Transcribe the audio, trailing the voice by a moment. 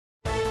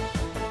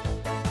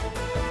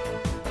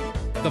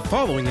The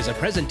following is a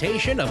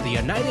presentation of the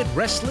United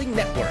Wrestling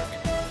Network.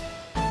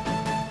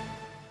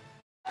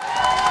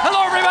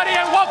 Hello, everybody,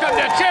 and welcome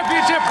to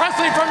Championship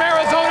Wrestling from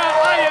Arizona.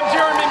 I am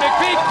Jeremy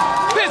McPeak.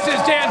 This is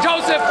Dan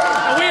Joseph,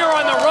 and we are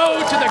on the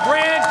road to the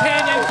Grand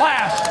Canyon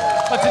Clash.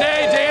 But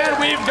today, Dan,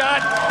 we've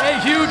got a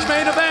huge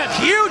main event.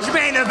 Huge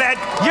main event.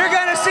 You're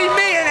going to see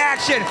me in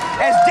action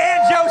as Dan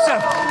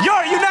Joseph,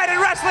 your United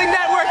Wrestling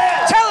Network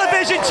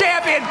television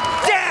champion.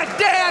 Dan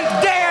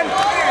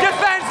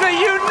defends the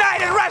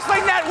United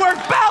Wrestling Network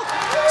belt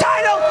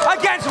title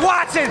against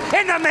Watson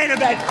in the main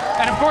event.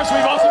 And of course,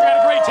 we've also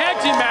got a great tag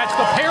team match,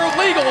 the pair of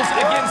legals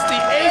against the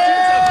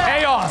Agents of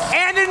Chaos.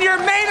 And in your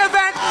main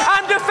event,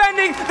 I'm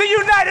defending the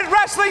United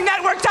Wrestling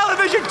Network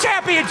television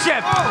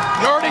championship.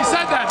 You already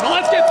said that, but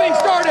let's get things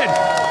started.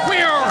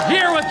 We are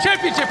here with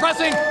Championship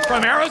Wrestling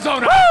from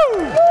Arizona.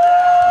 Woo!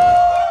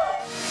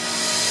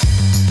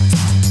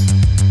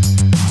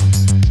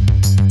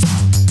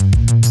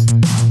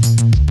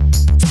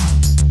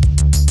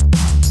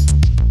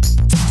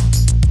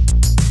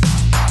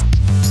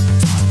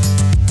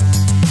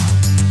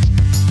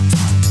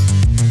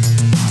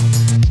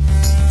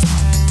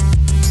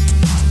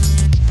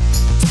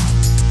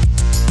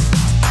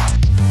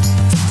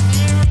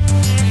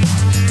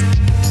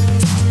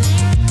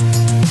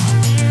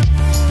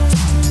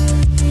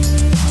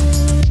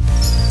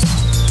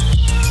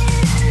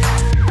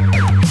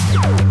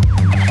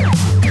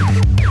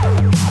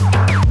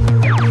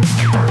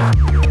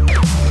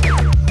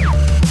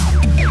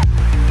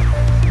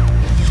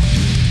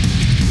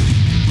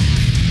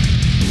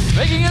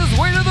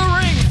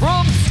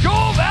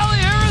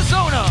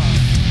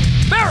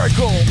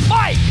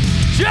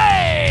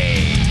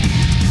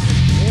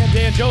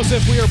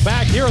 Joseph, we are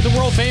back here at the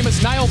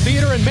world-famous Nile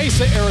Theater in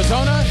Mesa,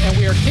 Arizona, and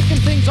we are kicking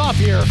things off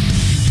here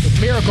with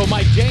Miracle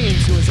Mike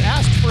James, who has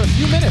asked for a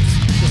few minutes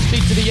to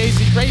speak to the AZ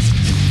Crazies.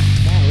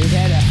 Man, we've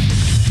had a...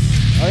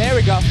 Oh, there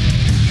we go.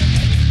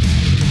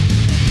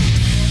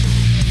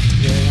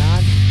 Get it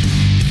on.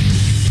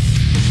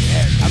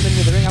 There, coming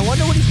to the ring. I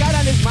wonder what he's got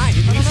on his mind.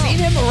 We've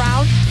seen him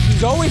around.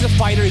 He's always a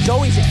fighter. He's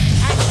always...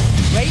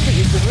 Lately,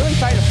 he's been really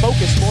trying to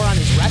focus more on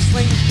his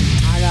wrestling,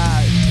 on,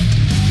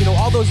 you know,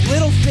 all those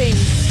little things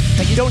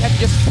that you don't have to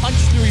just punch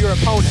through your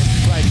opponent.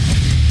 Right.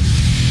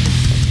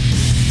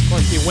 Of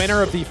course, the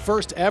winner of the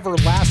first ever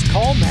last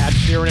call match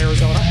here in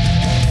Arizona.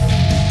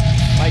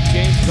 Mike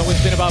James has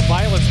always been about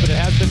violence, but it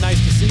has been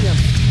nice to see him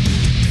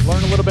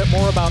learn a little bit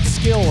more about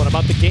skill and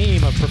about the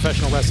game of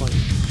professional wrestling.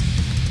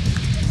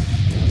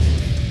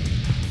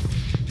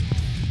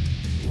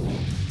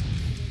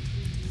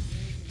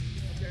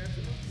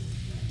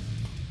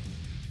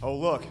 Oh,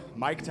 look,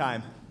 mic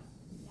time.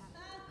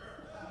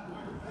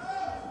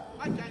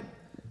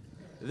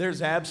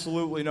 There's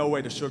absolutely no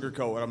way to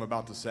sugarcoat what I'm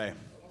about to say.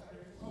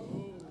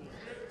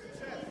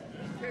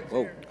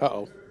 Whoa.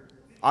 Uh-oh.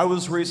 I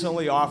was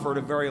recently offered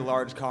a very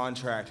large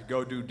contract to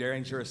go do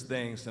dangerous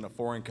things in a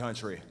foreign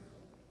country.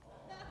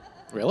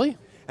 Really?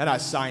 And I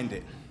signed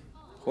it.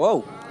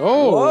 Whoa.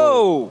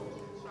 Oh. Whoa.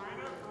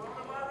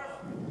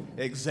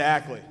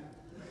 Exactly.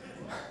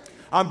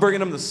 I'm bringing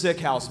them the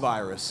sick house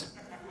virus.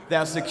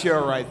 That's the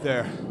cure right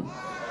there.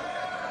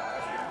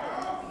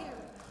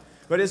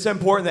 But it's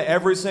important that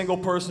every single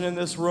person in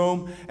this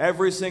room,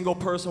 every single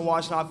person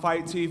watching on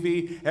Fight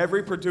TV,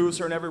 every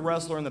producer and every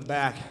wrestler in the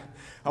back,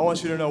 I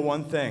want you to know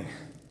one thing.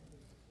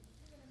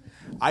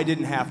 I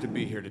didn't have to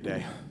be here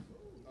today.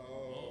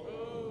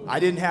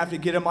 I didn't have to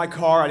get in my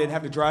car. I didn't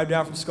have to drive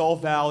down from Skull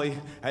Valley.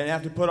 I didn't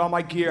have to put on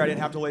my gear. I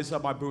didn't have to lace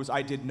up my boots.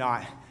 I did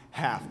not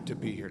have to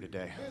be here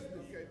today.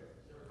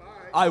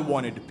 I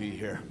wanted to be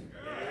here.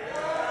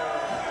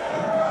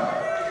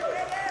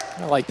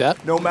 I like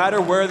that. No matter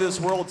where this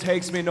world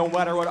takes me, no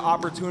matter what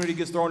opportunity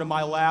gets thrown in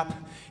my lap,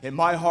 in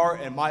my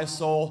heart and my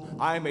soul,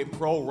 I am a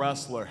pro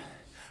wrestler.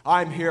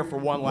 I'm here for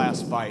one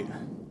last fight.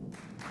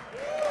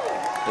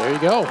 There you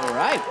go. All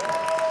right.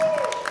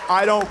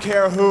 I don't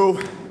care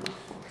who,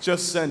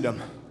 just send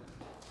them.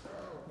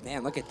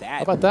 Man, look at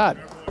that. How about that?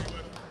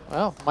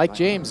 Well, Mike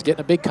James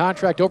getting a big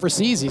contract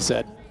overseas, he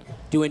said.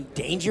 Doing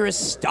dangerous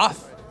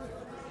stuff.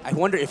 I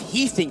wonder if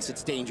he thinks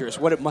it's dangerous,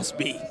 what it must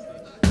be.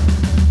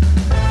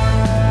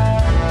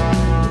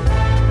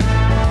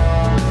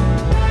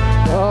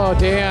 Oh,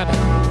 Dan,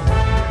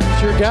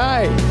 it's your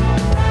guy.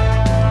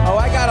 Oh,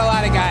 I got a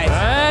lot of guys.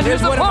 And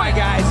here's one of my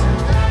guys.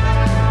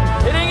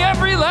 Hitting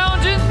every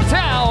lounge in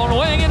town,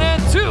 weighing in at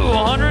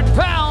 200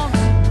 pounds,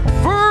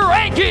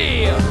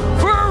 Frankie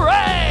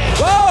Frank.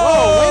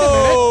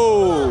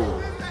 Whoa!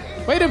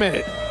 Wait a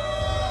minute.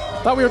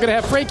 Thought we were going to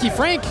have Frankie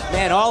Frank.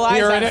 Man, all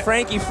eyes on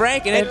Frankie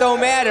Frank, and it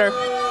don't matter.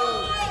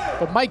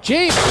 But Mike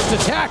James is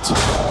attacked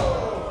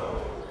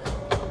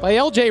by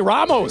LJ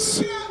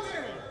Ramos.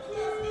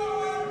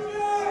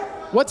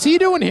 What's he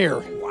doing here?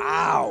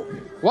 Wow.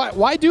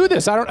 Why do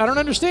this? I don't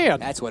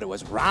understand. That's what it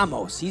was.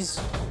 Ramos.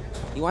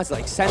 He wants to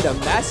like send a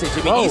message.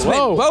 I mean,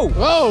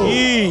 Whoa.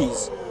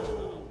 He's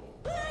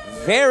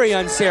very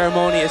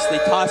unceremoniously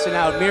tossing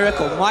out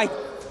Miracle Mike.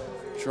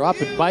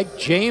 Dropping Mike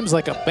James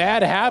like a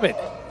bad habit.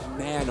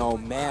 Man, oh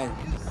man.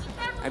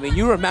 I mean,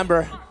 you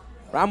remember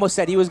Ramos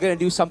said he was going to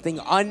do something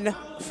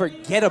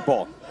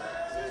unforgettable.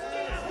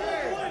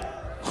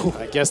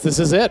 I guess this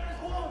is it.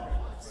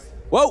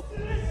 Whoa.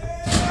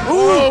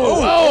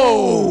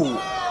 Whoa.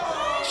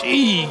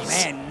 Jeez.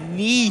 Man,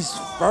 knees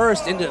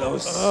first into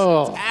those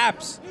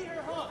taps.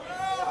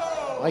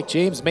 Mike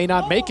James may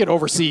not make it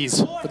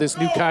overseas for this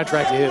new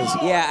contract of his.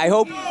 Yeah, I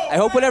hope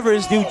whatever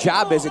his new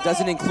job is, it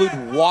doesn't include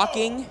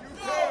walking.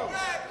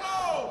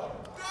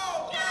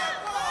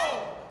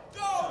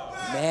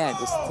 Man,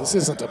 this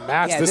isn't a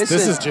match. Yeah, this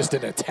is just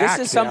an attack.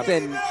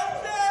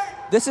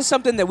 This is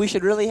something that we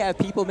should really have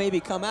people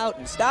maybe come out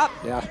and stop.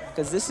 Yeah.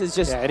 Because this is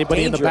just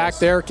anybody dangerous. in the back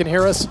there can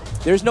hear us?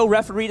 There's no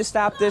referee to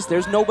stop this.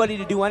 There's nobody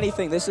to do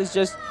anything. This is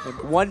just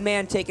one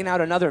man taking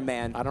out another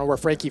man. I don't know where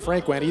Frankie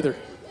Frank went either.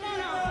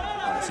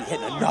 Is he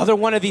hitting another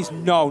one of these?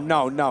 No.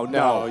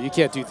 No, you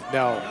can't do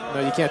no,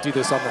 you can't do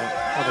this on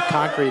the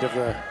concrete of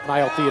the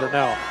Nile Theater.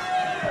 No.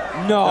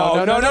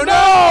 No.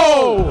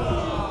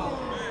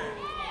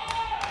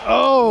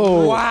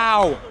 Oh.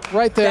 Wow.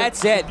 Right there.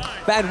 That's it.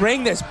 Ben,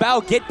 ring this bell.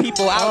 Get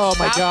people out. Oh,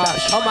 my Stop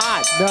gosh. them. Come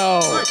on.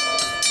 No.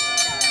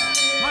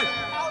 Mike,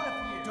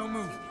 don't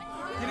move.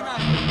 Get him out.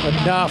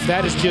 Enough.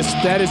 That is just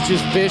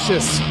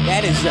vicious.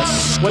 That is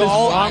just skull. What is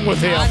wrong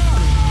with him?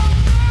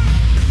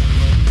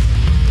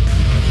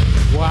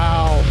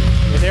 Wow.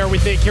 And here we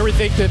think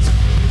that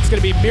it's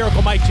going to be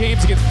Miracle Mike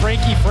James against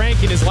Frankie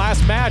Frank in his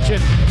last match, and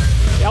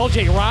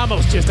LJ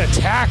Ramos just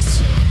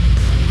attacks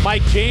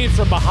Mike James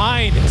from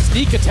behind,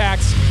 sneak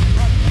attacks.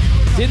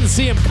 Didn't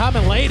see him come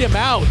and laid him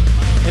out.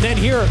 And then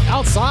here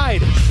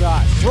outside,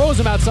 throws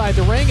him outside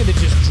the ring and then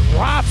just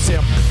drops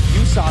him.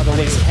 You saw the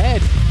way his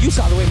head. You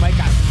saw the way Mike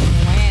got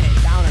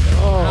planted down in the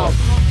ground.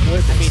 I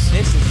mean,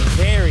 this is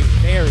very,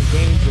 very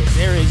dangerous.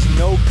 There is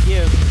no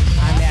give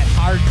on that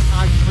hard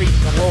concrete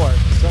floor.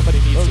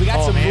 Somebody needs to We got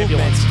call some an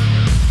movement. ambulance.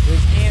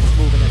 His hands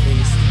moving at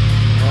least.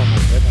 Oh my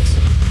goodness.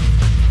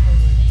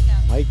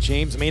 Mike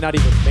James may not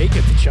even make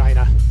it to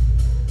China.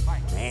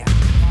 Man.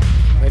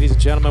 Ladies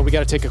and gentlemen, we got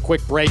to take a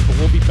quick break, but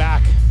we'll be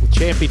back with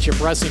Championship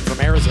Wrestling from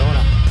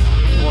Arizona.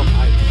 Oh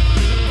my.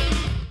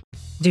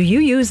 Do you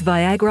use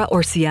Viagra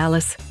or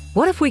Cialis?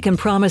 What if we can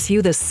promise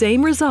you the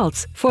same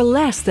results for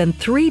less than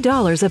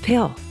 $3 a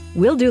pill?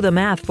 We'll do the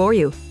math for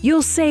you.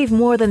 You'll save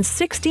more than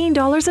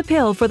 $16 a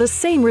pill for the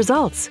same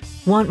results.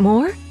 Want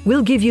more?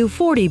 We'll give you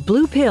 40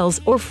 blue pills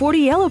or 40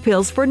 yellow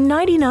pills for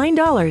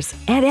 $99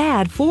 and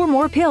add 4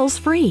 more pills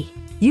free.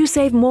 You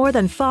save more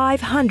than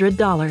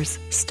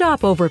 $500.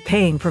 Stop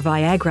overpaying for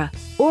Viagra.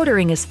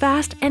 Ordering is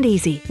fast and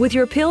easy with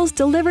your pills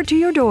delivered to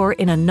your door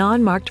in a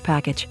non-marked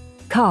package.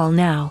 Call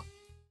now.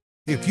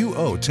 If you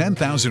owe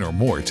 $10,000 or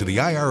more to the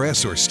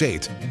IRS or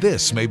state,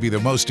 this may be the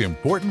most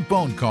important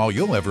phone call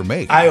you'll ever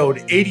make. I owed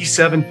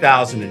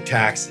 $87,000 in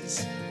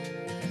taxes.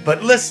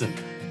 But listen.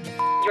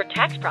 Your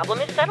tax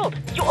problem is settled.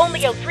 You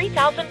only owe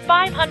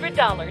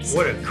 $3,500.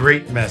 What a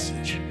great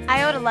message.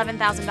 I owed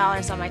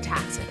 $11,000 on my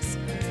taxes.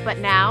 But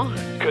now...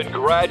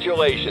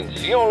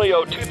 Congratulations. You only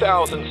owe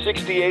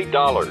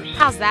 $2,068.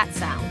 How's that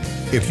sound?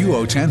 If you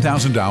owe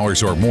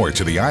 $10,000 or more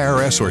to the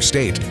IRS or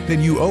state,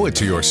 then you owe it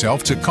to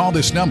yourself to call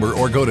this number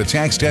or go to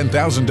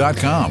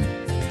tax10000.com.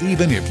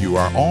 Even if you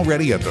are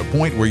already at the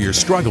point where you're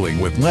struggling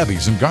with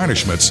levies and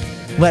garnishments,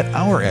 let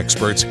our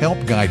experts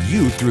help guide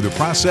you through the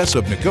process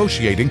of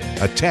negotiating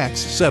a tax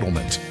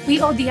settlement.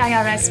 We owed the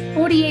IRS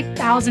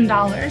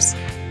 $48,000.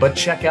 But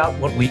check out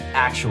what we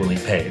actually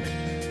paid.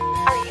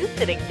 Are you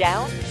sitting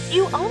down?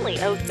 You only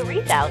owe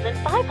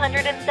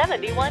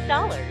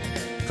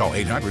 $3,571. Call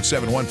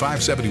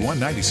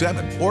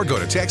 800-715-7197 or go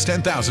to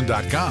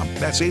tax10000.com.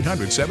 That's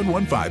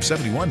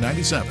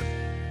 800-715-7197.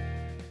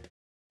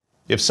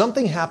 If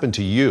something happened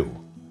to you,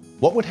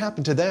 what would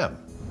happen to them?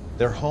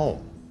 Their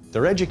home,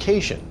 their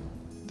education,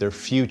 their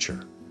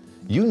future.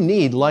 You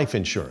need life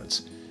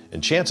insurance,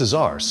 and chances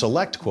are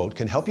SelectQuote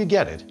can help you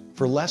get it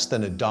for less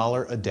than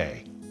 $1 a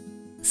day.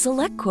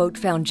 SelectQuote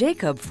found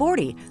Jacob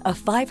 40, a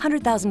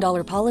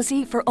 $500,000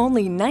 policy for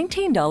only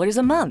 $19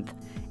 a month.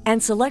 And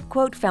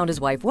SelectQuote found his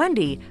wife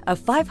Wendy a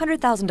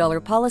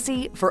 $500,000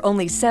 policy for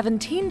only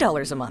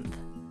 $17 a month.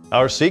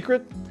 Our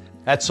secret?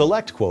 At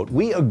SelectQuote,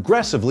 we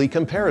aggressively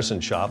comparison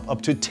shop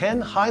up to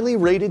 10 highly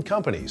rated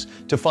companies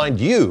to find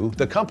you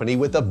the company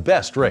with the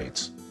best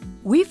rates.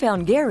 We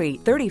found Gary,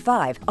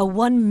 35, a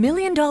 $1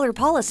 million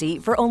policy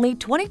for only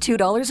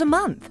 $22 a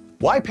month.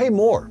 Why pay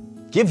more?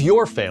 Give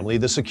your family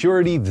the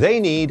security they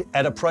need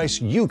at a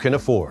price you can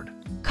afford.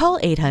 Call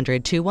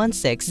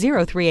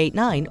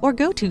 800-216-0389 or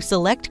go to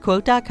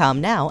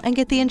SelectQuote.com now and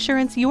get the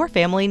insurance your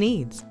family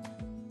needs.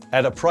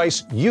 At a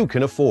price you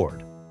can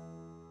afford.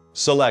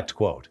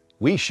 SelectQuote.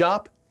 We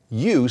shop,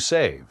 you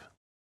save.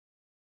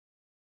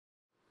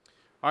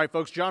 All right,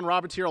 folks, John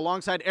Roberts here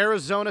alongside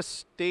Arizona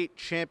State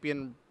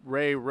champion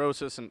Ray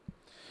Rosas. And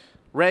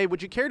Ray,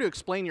 would you care to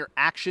explain your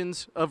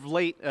actions of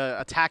late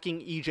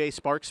attacking EJ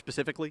Sparks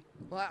specifically?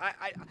 Well,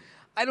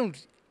 I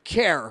don't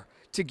care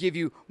to give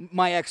you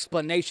my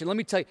explanation. Let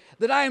me tell you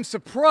that I am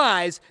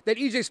surprised that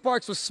EJ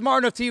Sparks was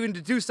smart enough to even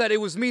deduce that it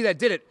was me that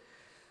did it.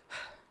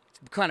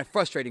 It's kind of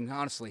frustrating,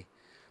 honestly.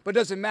 But it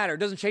doesn't matter. It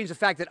doesn't change the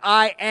fact that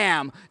I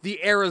am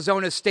the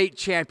Arizona State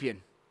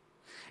champion.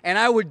 And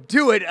I would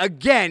do it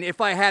again if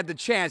I had the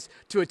chance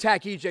to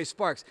attack EJ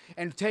Sparks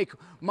and take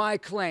my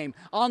claim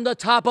on the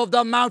top of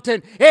the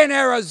mountain in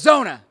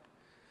Arizona.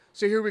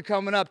 So here we're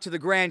coming up to the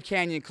Grand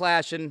Canyon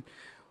Clash, and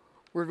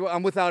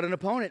I'm without an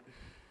opponent.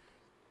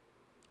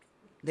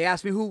 They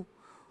asked me, who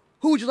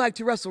would you like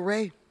to wrestle,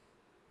 Ray?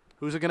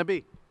 Who's it going to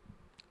be?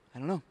 I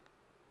don't know.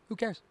 Who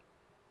cares?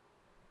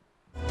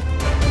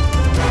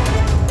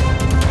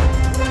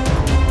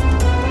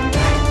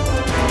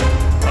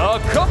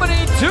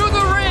 Accompanied to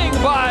the ring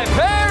by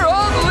pair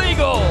of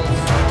legals,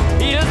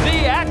 he is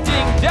the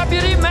acting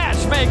deputy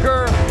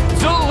matchmaker,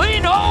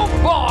 Delino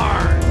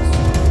Barnes.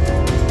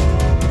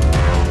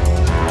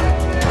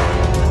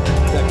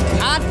 The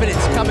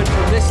confidence coming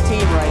from this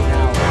team right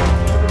now.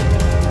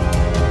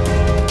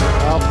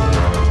 Well,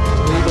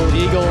 Legal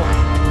Eagle,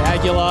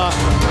 Aguila,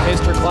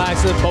 Mr.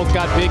 Classic, both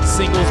got big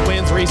singles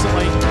wins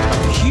recently.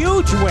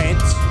 Huge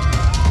wins.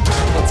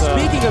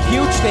 Speaking of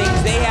huge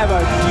things, they have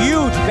a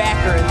huge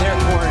backer in their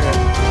corner,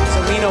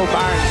 Delino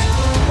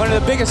Barnes, one of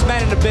the biggest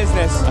men in the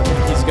business. I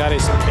think he's got a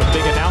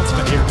big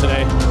announcement here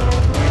today.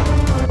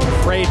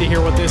 I'm afraid to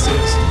hear what this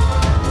is.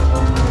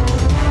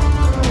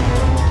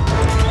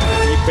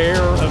 The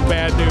bearer of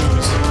bad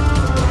news.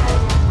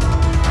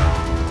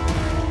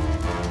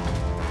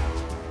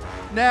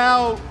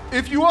 Now,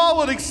 if you all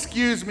would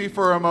excuse me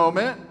for a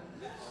moment,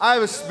 I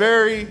have a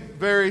very,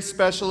 very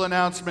special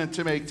announcement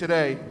to make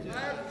today.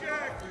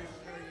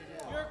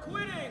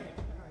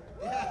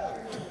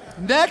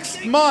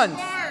 Next month,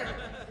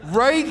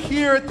 right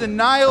here at the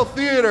Nile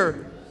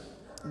Theater,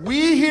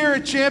 we here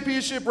at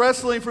Championship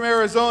Wrestling from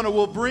Arizona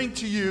will bring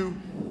to you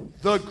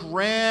the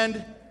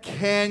Grand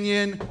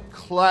Canyon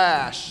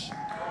Clash.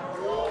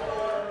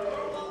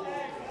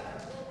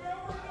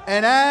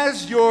 And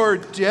as your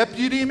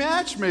deputy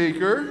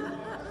matchmaker,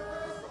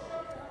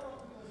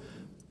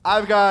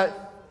 I've got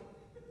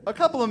a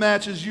couple of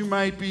matches you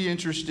might be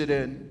interested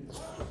in.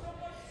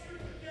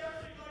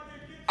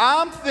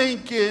 I'm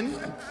thinking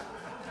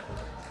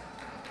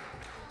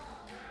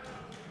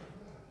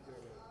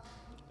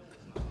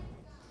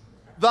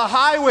the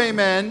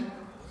Highwaymen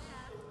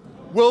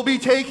will be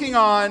taking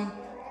on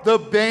the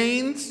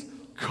Baines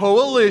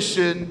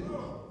Coalition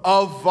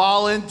of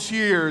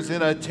Volunteers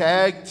in a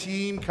tag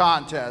team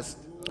contest.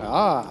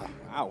 Ah,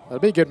 wow. That'll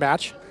be a good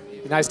match.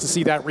 Be nice to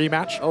see that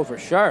rematch. Oh, for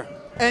sure.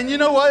 And you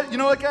know what? You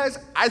know what, guys?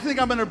 I think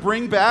I'm going to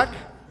bring back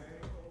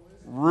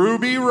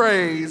Ruby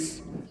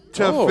Rays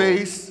to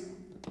face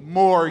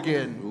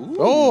Morgan. Ooh.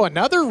 Oh,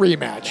 another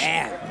rematch.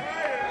 Man.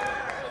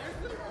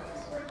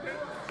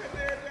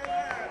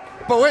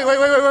 But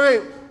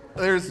wait.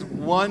 There's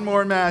one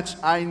more match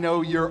I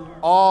know you're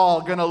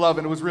all gonna love,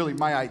 and it was really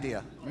my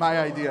idea.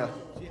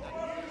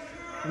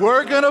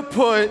 We're gonna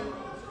put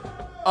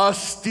a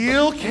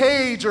steel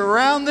cage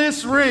around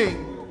this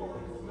ring,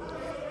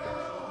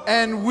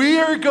 and we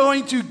are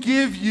going to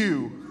give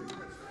you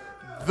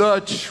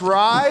the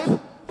Tribe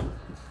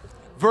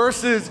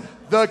versus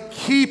the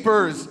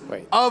Keepers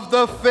of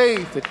the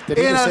Faith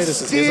in a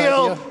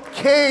steel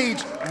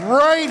cage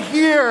right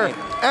here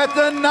at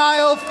the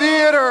Nile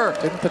Theater.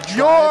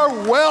 You're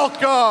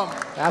welcome.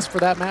 Ask for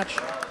that match?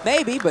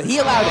 Maybe, but he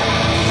allowed it.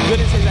 As good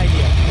as his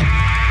idea.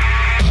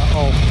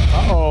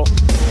 Uh-oh.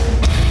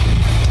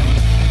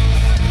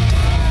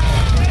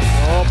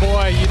 Oh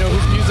boy, you know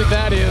whose music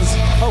that is.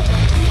 Oh,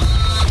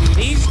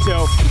 these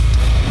two.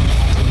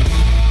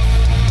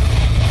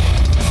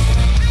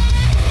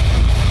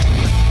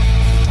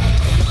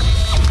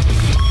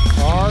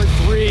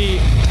 R3,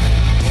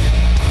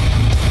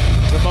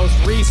 the most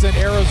recent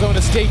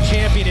Arizona State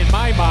champion in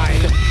my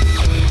mind. Of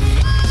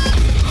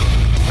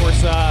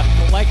course,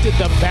 collected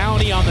the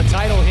bounty on the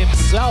title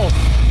himself.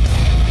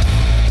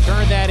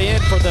 Turned that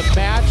in for the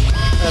match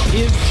of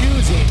his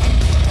choosing.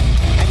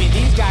 I mean,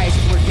 these guys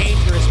were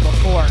dangerous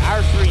before.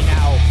 R3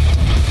 now,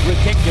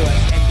 ridiculous.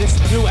 And this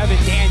new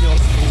Evan Daniels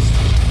is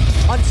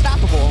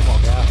unstoppable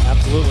almost. Yeah,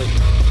 absolutely.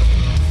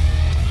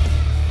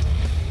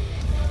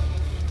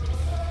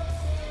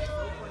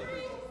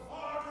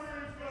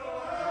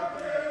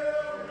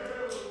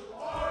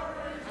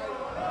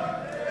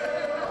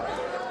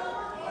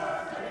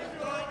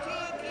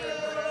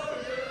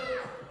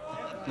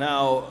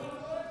 Now,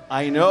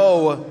 I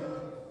know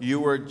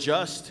you were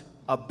just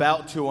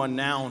about to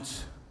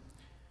announce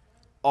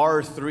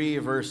R3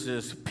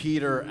 versus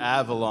Peter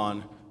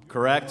Avalon,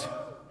 correct?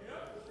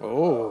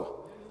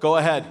 Oh. Go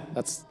ahead.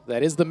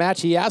 That is the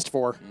match he asked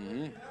for.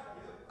 Mm-hmm.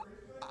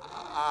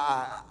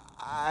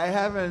 I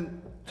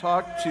haven't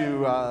talked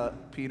to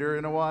Peter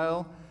in a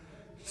while,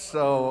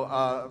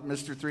 so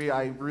Mr. 3,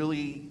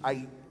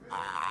 I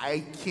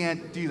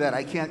can't do that.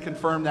 I can't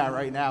confirm that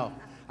right now.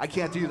 I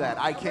can't do that.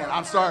 I can't.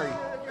 I'm sorry.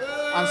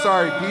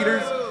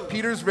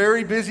 Peter's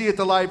very busy at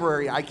the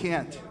library. I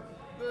can't.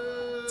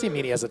 What's he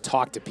mean he hasn't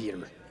talked to Peter?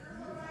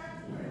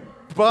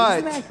 But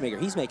he's the matchmaker.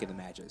 He's making the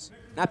matches,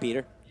 not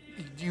Peter.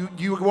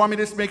 You want me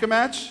to make a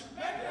match?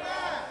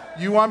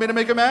 You want me to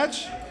make a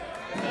match?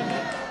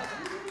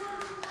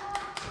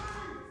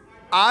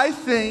 I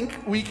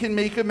think we can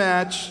make a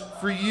match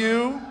for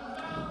you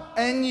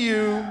and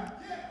you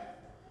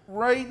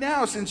right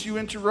now, since you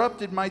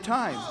interrupted my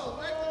time.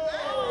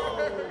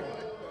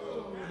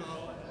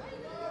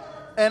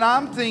 And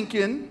I'm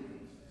thinking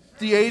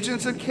the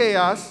Agents of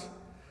Chaos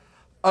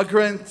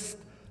against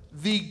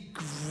the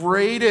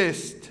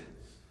greatest,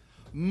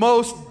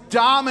 most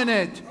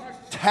dominant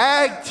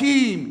tag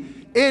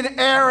team in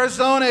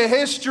Arizona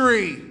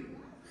history,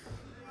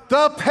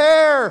 the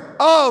pair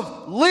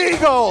of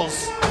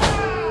Legals.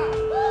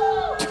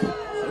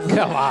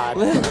 Come on.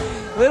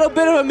 Little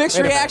bit of a mixed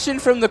reaction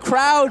from the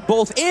crowd,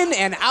 both in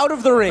and out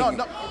of the ring.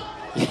 No.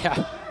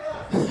 Yeah.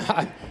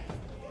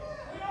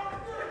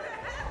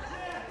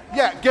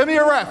 Yeah, get me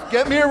a ref.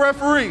 Get me a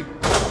referee.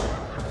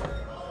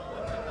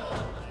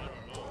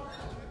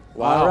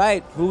 Wow. All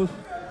right. Who's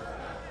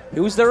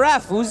the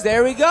ref?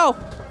 There we go.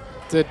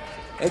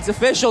 It's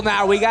official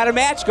now. We got a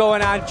match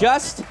going on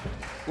just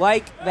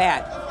like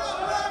that.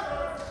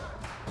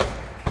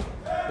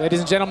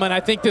 Ladies and gentlemen,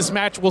 I think this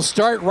match will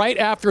start right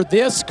after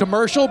this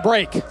commercial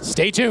break.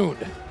 Stay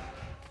tuned.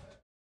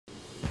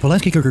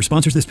 Pulaski Kirker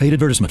sponsors this paid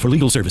advertisement for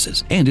legal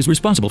services and is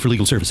responsible for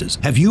legal services.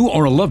 Have you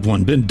or a loved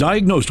one been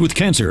diagnosed with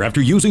cancer after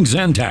using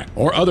Zantac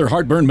or other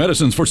heartburn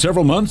medicines for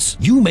several months?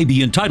 You may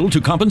be entitled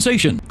to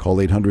compensation. Call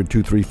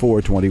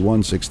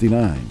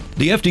 800-234-2169.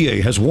 The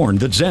FDA has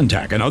warned that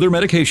Zantac and other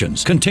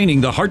medications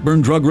containing the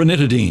heartburn drug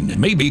ranitidine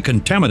may be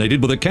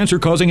contaminated with a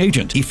cancer-causing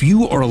agent. If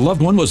you or a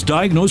loved one was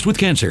diagnosed with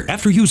cancer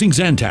after using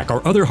Zantac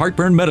or other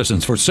heartburn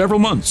medicines for several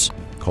months,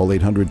 call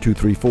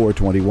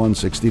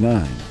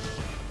 800-234-2169.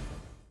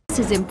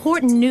 This is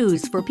important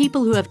news for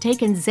people who have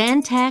taken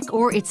Zantac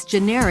or its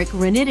generic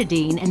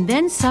ranitidine and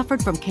then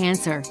suffered from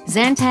cancer.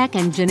 Zantac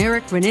and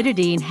generic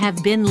ranitidine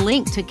have been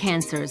linked to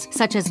cancers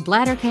such as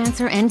bladder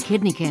cancer and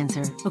kidney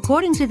cancer.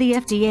 According to the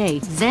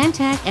FDA,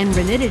 Zantac and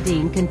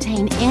ranitidine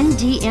contain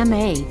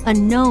NDMA, a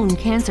known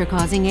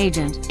cancer-causing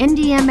agent.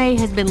 NDMA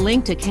has been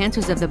linked to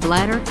cancers of the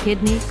bladder,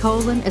 kidney,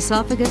 colon,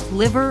 esophagus,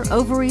 liver,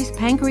 ovaries,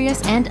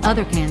 pancreas, and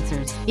other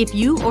cancers. If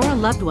you or a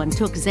loved one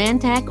took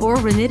Zantac or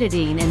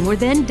ranitidine and were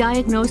then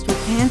diagnosed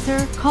with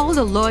cancer, call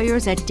the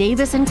lawyers at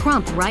Davis &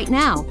 Crump right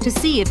now to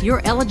see if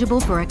you're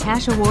eligible for a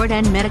cash award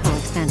and medical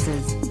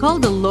expenses. Call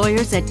the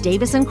lawyers at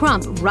Davis &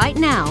 Crump right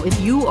now if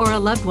you or a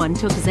loved one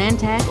took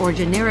Zantac or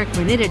generic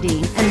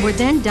ranitidine and were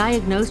then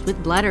diagnosed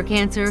with bladder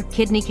cancer,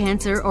 kidney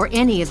cancer, or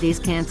any of these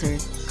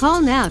cancers. Call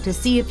now to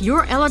see if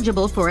you're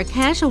eligible for a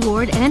cash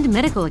award and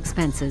medical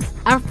expenses.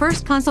 Our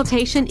first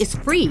consultation is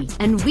free,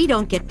 and we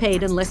don't get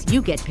paid unless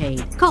you get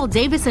paid. Call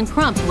Davis &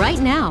 Crump right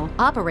now.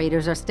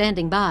 Operators are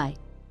standing by.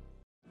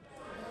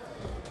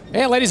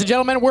 And ladies and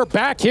gentlemen, we're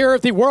back here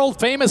at the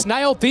world-famous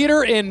Nile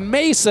Theater in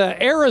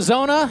Mesa,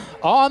 Arizona,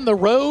 on the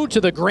road to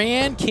the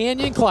Grand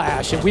Canyon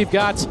Clash. And we've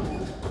got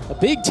a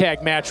big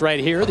tag match right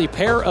here, the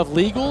pair of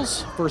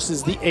Legals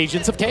versus the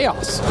Agents of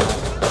Chaos. You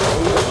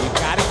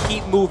gotta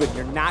keep moving.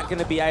 You're not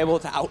gonna be able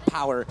to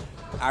outpower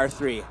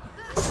R3.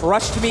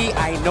 Trust me,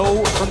 I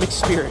know from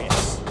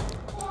experience.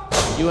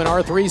 You and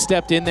R3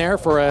 stepped in there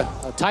for a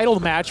title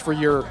match for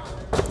your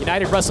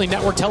United Wrestling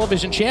Network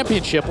Television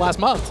Championship last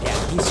month. Yeah,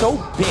 he's so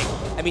big.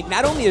 I mean,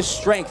 not only his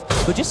strength,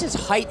 but just his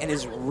height and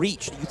his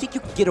reach. You think you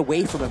can get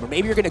away from him, or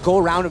maybe you're going to go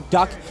around him,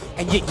 duck,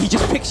 and he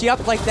just picks you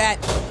up like that,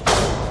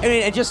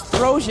 and just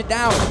throws you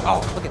down.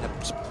 Oh, look at him.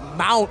 Just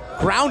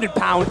ground and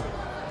pound.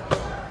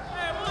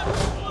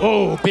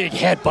 Oh, big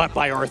headbutt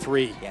by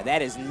R3. Yeah,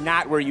 that is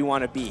not where you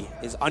want to be,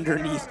 is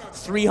underneath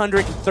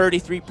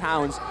 333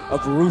 pounds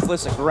of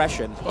ruthless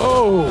aggression.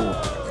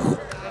 Oh.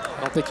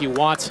 I don't think you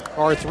want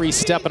R3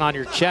 stepping on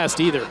your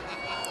chest either.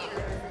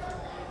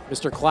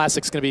 Mr.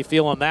 Classic's going to be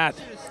feeling that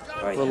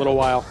for a little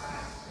while.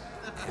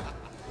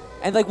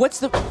 And like,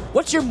 what's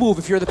your move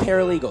if you're the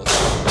Paralegals?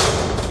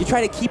 You try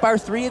to keep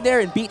R3 in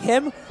there and beat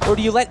him, or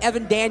do you let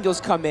Evan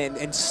Daniels come in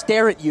and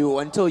stare at you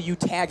until you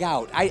tag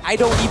out? I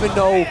don't even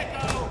know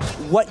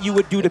what you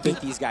would do to beat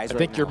these guys. I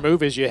think your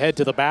move is you head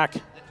to the back.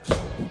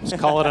 Just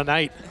call it a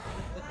night.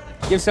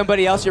 Give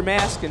somebody else your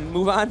mask and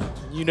move on.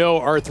 You know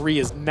R3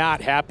 is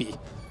not happy.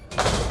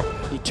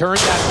 He turned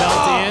that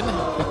belt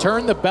in. He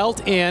turned the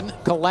belt in,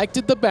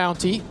 collected the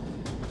bounty,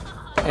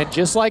 and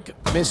just like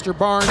Mr.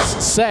 Barnes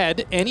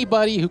said,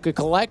 anybody who could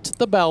collect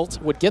the belt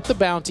would get the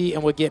bounty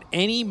and would get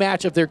any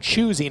match of their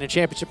choosing in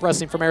Championship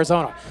Wrestling from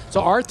Arizona.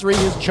 So R3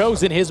 has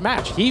chosen his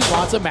match. He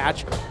wants a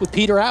match with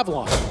Peter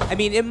Avalon. I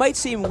mean, it might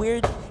seem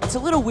weird. It's a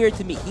little weird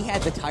to me. He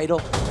had the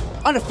title.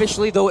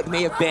 Unofficially, though it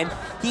may have been,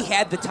 he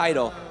had the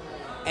title.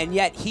 And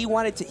yet he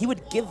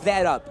would give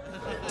that up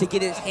to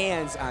get his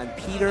hands on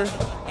Peter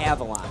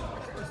Avalon.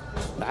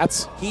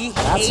 That's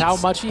how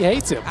much he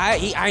hates him.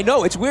 I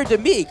know, it's weird to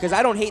me because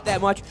I don't hate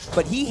that much,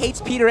 but he hates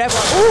Peter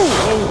Avalon.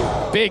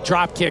 Ooh! Big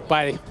drop kick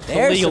by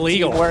the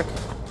Legal. Work.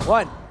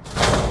 One.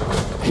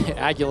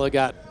 Aguila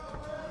got,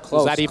 close,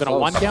 was that even a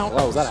one count?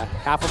 Close. Was that a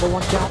half of a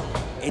one count?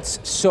 It's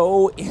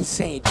so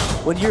insane.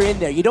 When you're in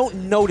there, you don't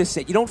notice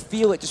it, you don't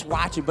feel it just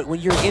watching, but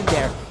when you're in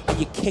there and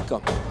you kick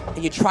him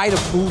and you try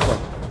to move him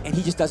and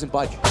he just doesn't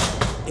budge.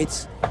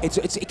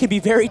 It can be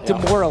very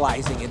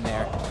demoralizing in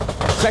there.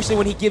 especially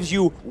when he gives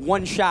you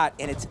one shot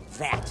and it's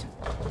that.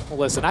 Well,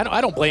 listen,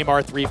 I don't blame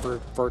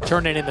R3 for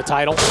turning in the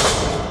title.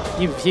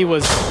 He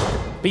was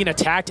being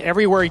attacked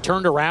everywhere he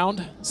turned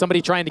around.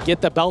 Somebody trying to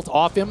get the belt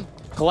off him,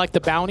 collect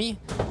the bounty.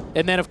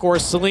 And then, of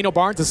course, Celino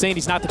Barnes is saying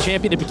he's not the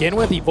champion to begin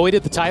with. He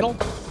voided the title.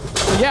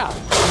 So, yeah,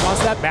 he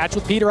wants that match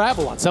with Peter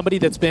Avalon, somebody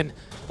that's been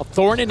a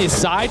thorn in his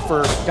side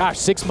for, gosh,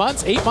 6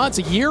 months, 8 months,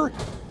 a year.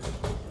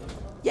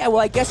 Yeah, well,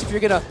 I guess if you're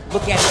going to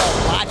look at it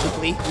all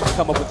logically, you can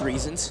come up with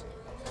reasons.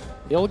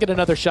 He'll get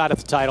another shot at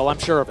the title, I'm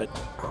sure of it.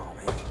 Oh,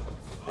 man.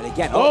 And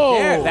again,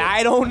 there,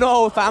 I don't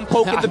know if I'm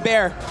poking the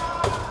bear.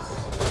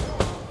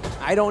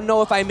 I don't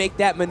know if I make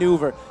that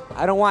maneuver.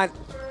 I don't want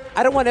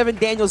Evan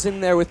Daniels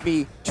in there with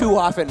me too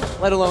often,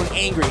 let alone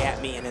angry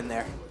at me and in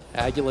there.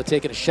 Aguila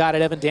taking a shot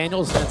at Evan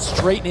Daniels and then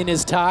straightening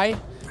his tie.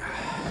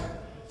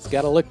 It's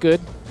got to look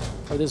good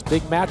for this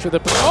big match with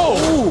the...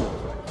 Oh!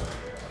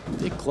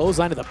 Big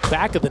clothesline to the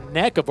back of the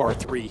neck of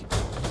R3.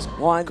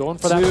 One, going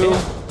for two.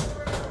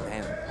 that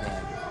pin.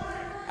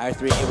 Man.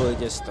 R3 able to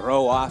just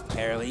throw off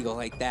paralegal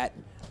like that.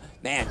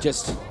 Man,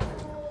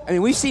 I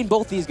mean, we've seen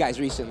both these guys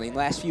recently in the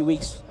last few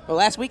weeks. Well,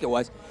 last week it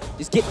was.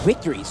 Just get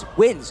victories,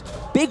 wins,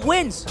 big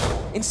wins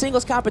in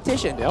singles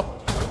competition. Yep.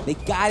 They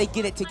got to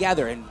get it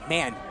together. And,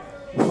 man,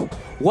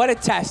 what a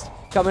test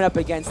coming up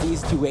against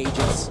these two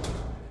agents.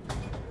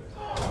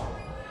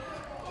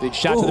 Big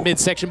shot to the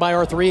midsection by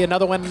R3.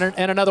 Another one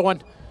and another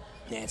one.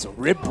 Man, some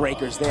rib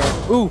breakers there.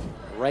 Ooh.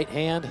 Right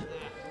hand.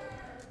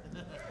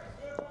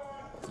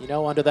 You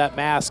know, under that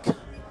mask,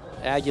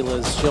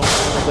 Aguila's showing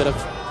a little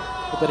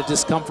bit of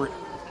discomfort.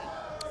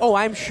 Oh,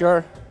 I'm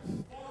sure.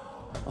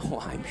 Oh,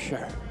 I'm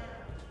sure.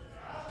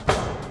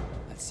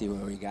 Let's see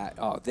what we got.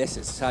 Oh, this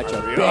is such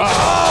a big...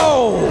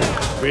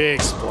 Oh!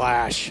 Big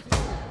splash.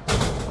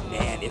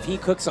 Man, if he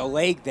cooks a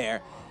leg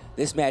there,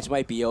 this match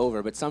might be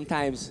over. But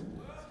sometimes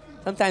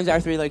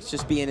R3 likes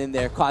just being in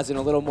there, causing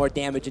a little more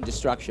damage and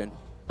destruction.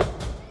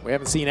 We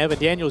haven't seen Evan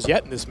Daniels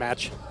yet in this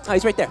match. Oh,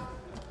 he's right there.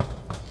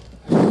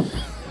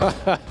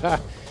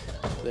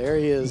 There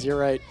he is. You're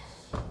right.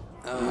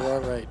 You are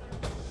right.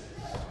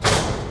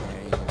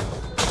 There you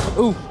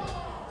go. Ooh.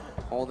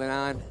 Holding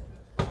on.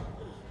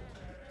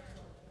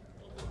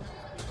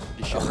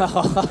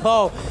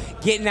 Oh,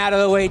 getting out of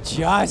the way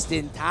just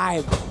in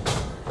time.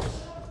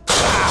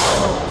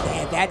 Wow.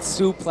 Man, that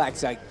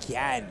suplex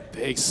again.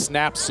 Big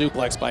snap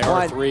suplex by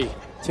R3. 1,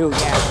 2,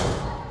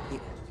 yeah.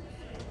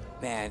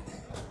 Man,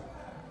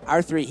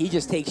 R3, he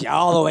just takes you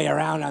all the way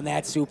around on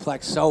that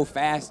suplex so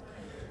fast.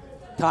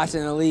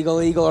 Tossing a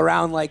legal eagle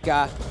around like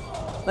a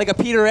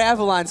Peter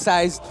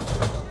Avalon-sized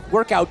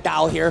workout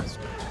doll here.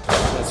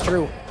 That's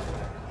true.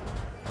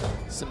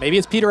 So maybe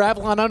it's Peter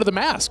Avalon under the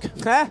mask.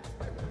 Huh?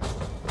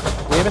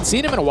 We haven't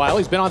seen him in a while.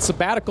 He's been on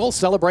sabbatical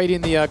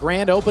celebrating the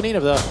grand opening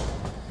of the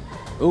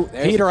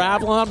Peter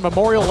Avalon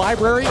Memorial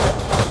Library.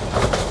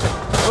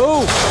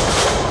 Ooh.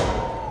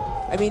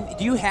 I mean,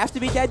 do you have to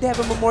be dead to have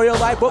a memorial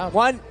library?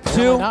 1,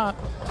 2. Not.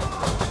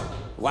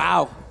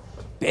 Wow.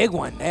 Big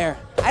one there.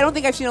 I don't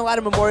think I've seen a lot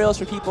of memorials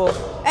for people.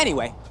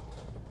 Anyway.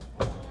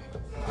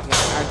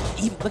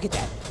 Even, look at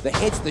that. The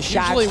hits, the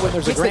shots. Usually when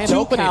there's a grand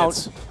opening,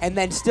 count, and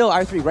then still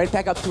R3 right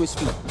back up to his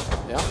feet.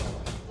 Yeah.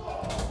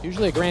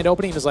 Usually a grand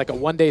opening is like a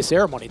one-day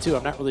ceremony, too.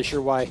 I'm not really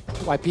sure why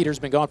Peter's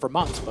been gone for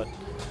months, but...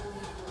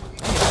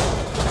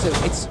 So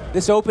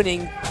this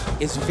opening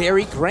is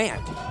very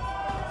grand.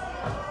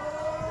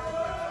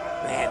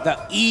 Man, the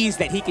ease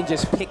that he can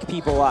just pick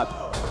people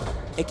up,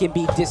 it can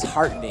be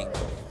disheartening.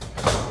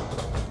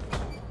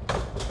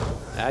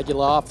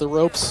 Aguila off the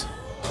ropes.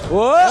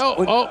 Whoa!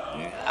 Oh.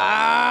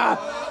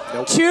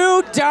 Nope.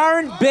 Too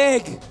darn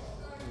big.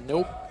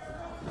 Nope.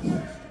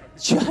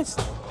 Just.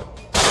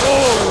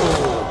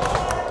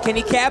 Oh. Can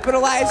he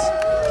capitalize?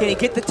 Can he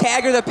get the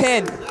tag or the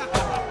pin?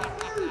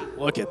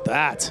 Look at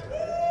that.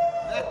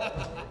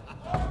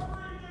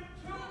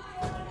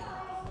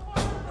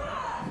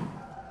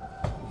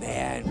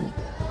 Man.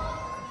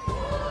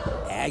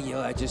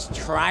 Aguila just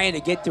trying to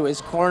get to his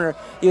corner.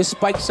 He was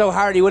spiked so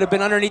hard he would have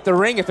been underneath the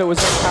ring if it was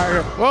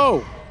harder.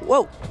 Whoa.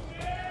 Whoa.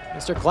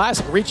 Mr.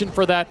 Classic reaching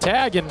for that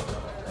tag and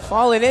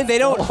falling in. They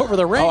don't. All over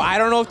the ring. Oh, I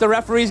don't know if the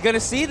referee's going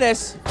to see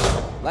this.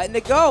 Letting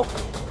it go.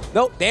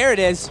 Nope, there it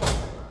is.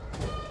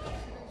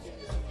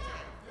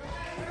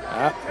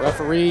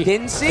 Referee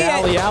didn't see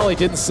Dally it. Alley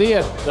didn't see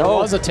it. There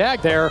was a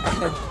tag there.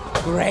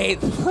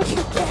 Great. Look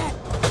at that.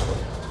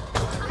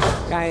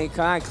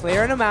 Come on,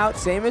 clearing them out,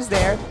 same as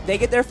there. They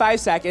get their 5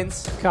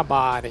 seconds. Come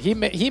on, he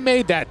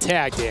made that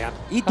tag, Dan.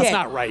 He did. That's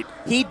not right.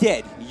 He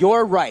did.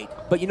 You're right.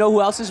 But you know who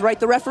else is right?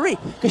 The referee,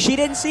 because she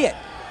didn't see it.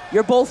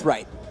 You're both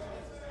right.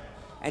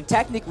 And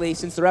technically,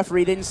 since the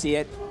referee didn't see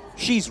it,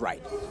 she's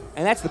right.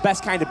 And that's the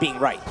best kind of being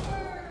right.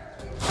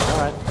 All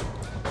right.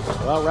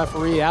 Well,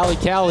 referee Allie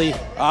Callie,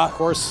 of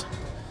course,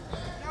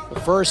 the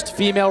first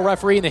female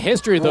referee in the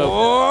history of the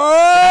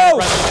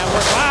Wrestling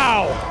Network.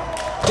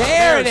 Wow!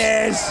 There it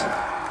is.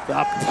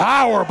 The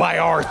power by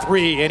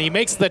R3, and he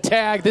makes the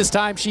tag. This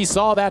time she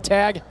saw that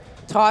tag.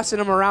 Tossing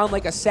him around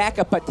like a sack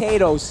of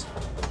potatoes.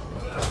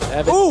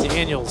 Evan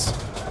Daniels.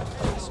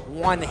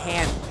 One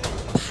hand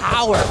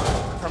power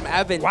from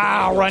Evan.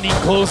 Wow, running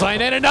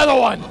clothesline and another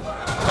one.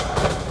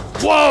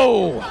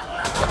 Whoa!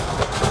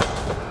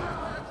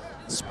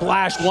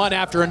 Splash one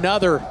after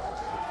another.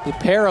 The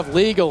pair of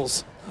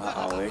legals.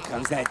 Uh-oh, here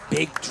comes that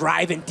big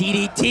driving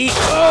DDT.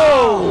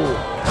 Oh!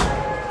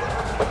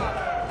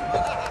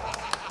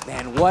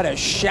 Man, what a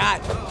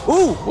shot.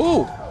 Ooh.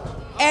 Ooh.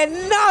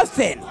 And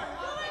nothing.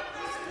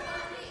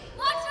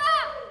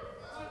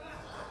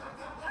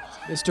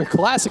 Mr.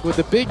 Classic with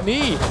the big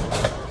knee.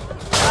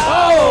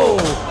 Oh!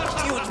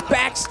 Huge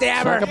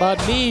backstabber. Talk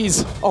about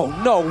knees. Oh,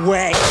 no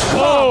way.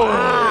 Whoa. Come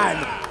on.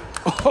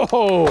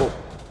 Oh!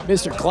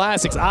 Mr.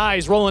 Classic's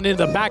eyes rolling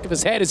into the back of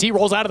his head as he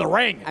rolls out of the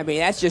ring. I mean,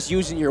 that's just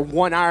using your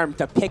one arm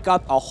to pick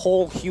up a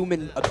whole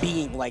human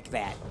being like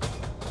that.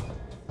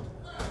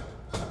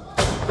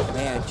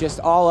 Man, just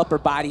all upper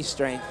body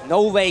strength.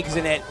 No legs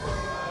in it.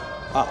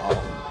 Uh-oh.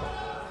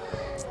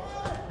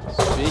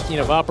 Speaking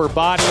of upper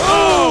body.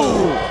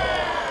 Oh!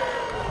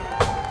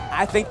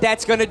 I think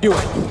that's going to do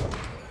it.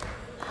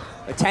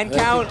 A 10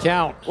 count?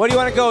 Count. What do you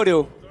want to go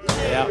to?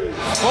 Yeah. 4,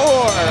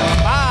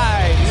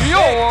 5, 6.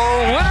 Your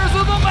winners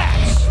of the match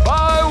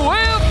by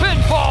way of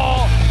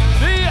pinfall,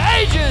 the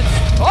Agents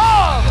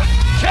of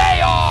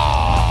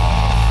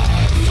Chaos.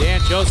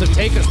 Dan Joseph,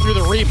 take us through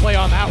the replay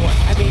on that one.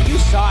 I mean, you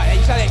saw it.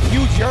 You saw that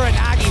huge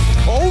Uranagi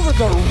over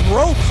the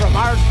rope from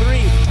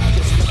R3,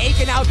 just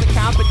taking out the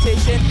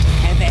competition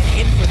and then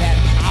in for that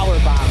power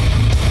bomb.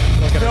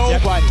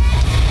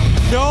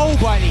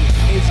 Nobody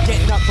is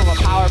getting up from a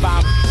power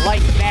bomb like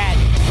that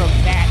from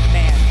that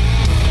man.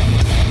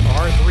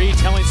 R3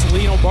 telling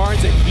Celino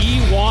Barnes that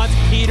he wants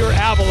Peter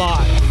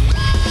Avalon.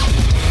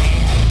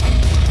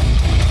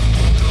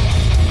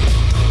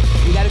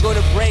 We got to go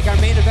to break. Our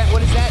main event,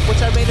 what is that?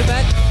 What's our main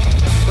event?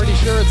 Pretty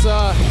sure it's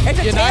a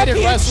United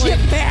Wrestling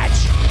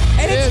match,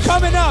 and it's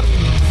coming up.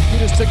 You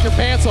just took your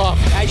pants off.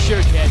 I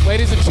sure did.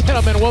 Ladies and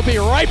gentlemen, we'll be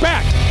right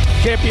back.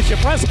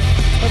 Championship Wrestling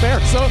of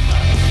Arizona.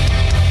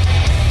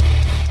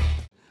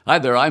 Hi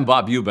there, I'm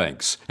Bob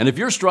Eubanks, and if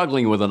you're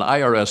struggling with an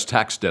IRS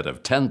tax debt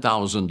of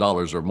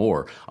 $10,000 or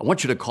more, I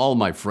want you to call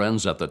my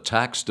friends at the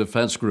Tax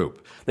Defense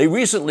Group. They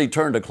recently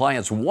turned a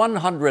client's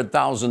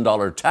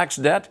 $100,000 tax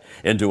debt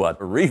into a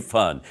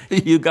refund.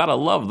 You gotta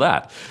love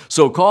that.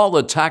 So call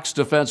the Tax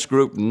Defense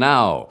Group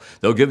now.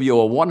 They'll give you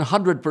a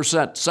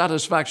 100%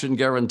 satisfaction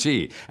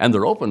guarantee, and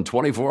they're open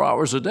 24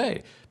 hours a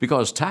day,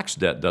 because tax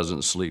debt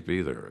doesn't sleep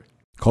either.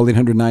 Call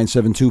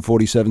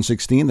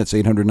 800-972-4716. That's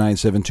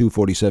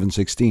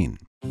 800-972-4716.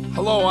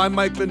 Hello, I'm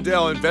Mike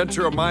Lindell,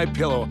 inventor of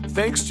MyPillow.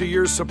 Thanks to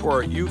your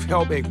support, you've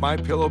helped make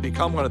MyPillow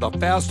become one of the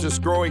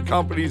fastest growing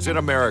companies in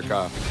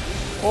America.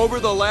 Over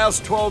the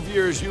last 12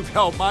 years, you've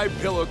helped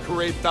MyPillow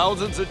create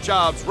thousands of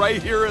jobs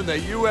right here in the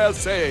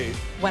USA.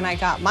 When I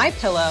got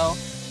MyPillow,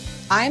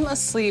 I'm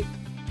asleep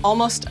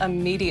almost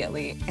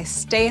immediately. I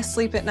stay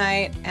asleep at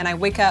night and I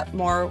wake up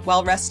more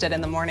well-rested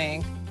in the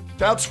morning.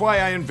 That's why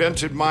I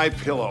invented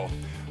MyPillow.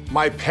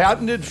 My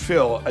patented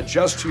fill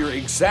adjusts to your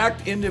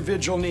exact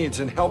individual needs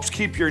and helps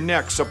keep your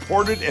neck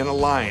supported and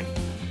aligned.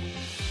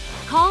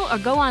 Call or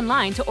go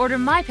online to order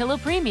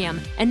MyPillow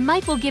Premium, and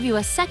Mike will give you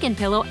a second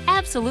pillow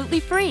absolutely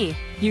free.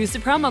 Use the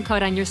promo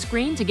code on your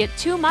screen to get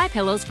 2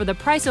 MyPillows for the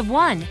price of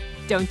 1.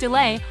 Don't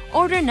delay,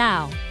 order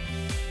now.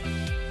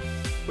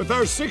 With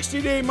our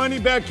 60-day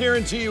money-back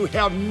guarantee, you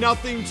have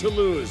nothing to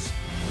lose.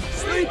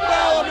 Sleep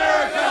well,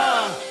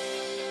 America!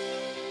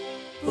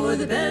 For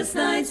the best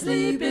night's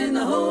sleep in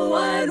the whole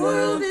wide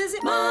world, visit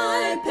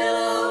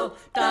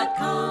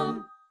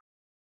MyPillow.com.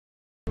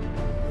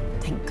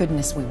 Thank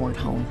goodness we weren't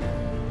home.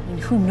 I mean,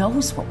 who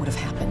knows what would have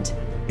happened?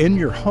 In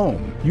your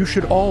home, you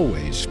should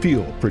always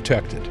feel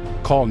protected.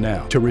 Call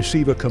now to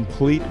receive a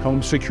complete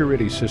home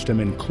security system,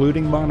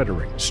 including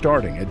monitoring,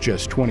 starting at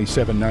just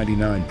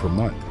 $27.99 per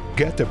month.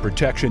 Get the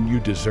protection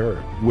you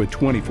deserve with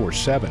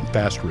 24/7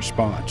 fast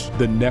response.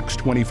 The next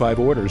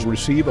 25 orders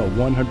receive a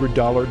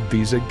 $100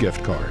 Visa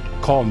gift card.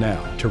 Call now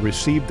to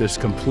receive this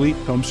complete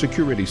home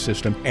security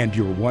system and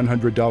your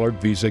 $100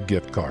 Visa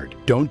gift card.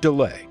 Don't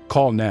delay.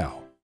 Call now.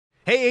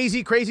 Hey, AZ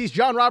Crazies,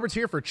 John Roberts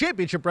here for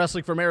Championship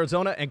Wrestling from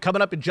Arizona, and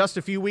coming up in just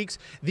a few weeks,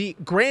 the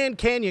Grand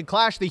Canyon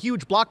Clash, the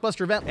huge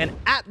blockbuster event, and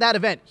at that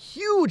event,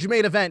 huge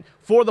main event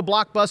for the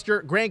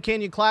blockbuster Grand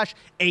Canyon Clash,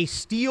 a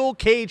steel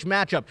cage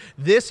matchup.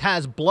 This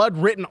has blood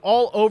written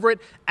all over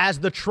it as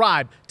the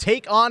Tribe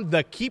take on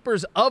the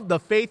Keepers of the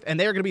Faith, and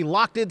they're going to be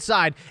locked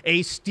inside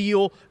a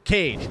steel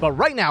cage. But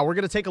right now, we're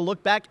going to take a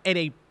look back at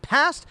a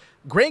past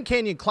Grand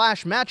Canyon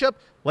Clash matchup.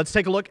 Let's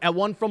take a look at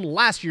one from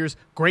last year's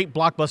great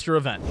blockbuster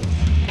event.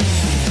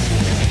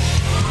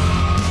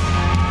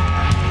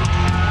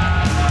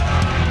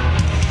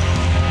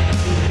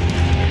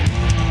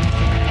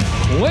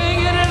 Weighing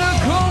in at a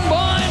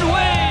combined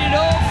weight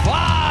of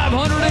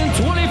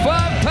 525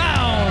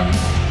 pounds,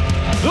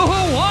 the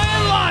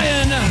Hawaiian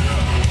Lion,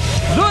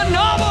 the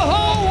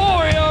Navajo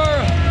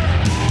Warrior,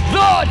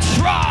 the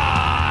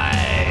Tribe.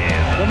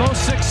 The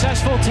most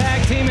successful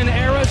tag team in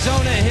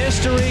Arizona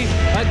history,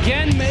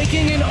 again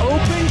making an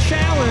open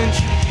challenge.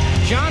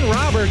 John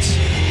Roberts,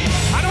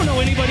 I don't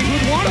know anybody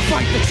who'd want to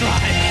fight the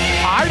Tribe.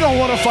 I don't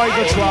want to fight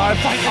the Tribe.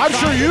 I'm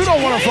sure you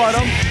don't want to fight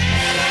them.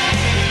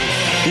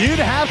 You'd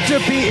have to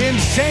be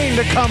insane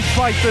to come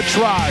fight the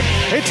Tribe.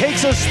 It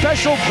takes a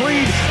special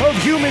breed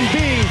of human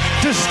being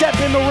to step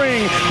in the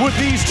ring with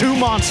these two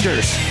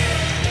monsters.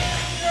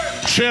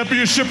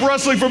 Championship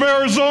Wrestling from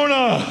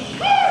Arizona.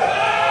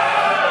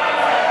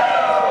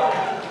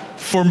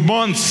 For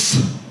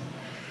months,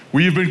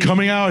 we've been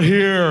coming out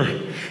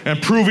here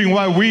and proving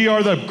why we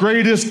are the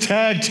greatest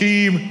tag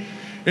team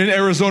in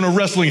Arizona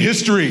wrestling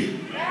history.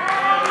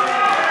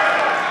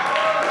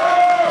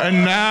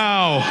 And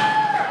now,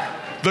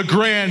 the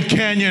Grand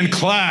Canyon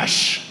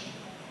Clash.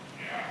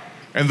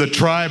 And the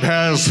Tribe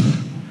has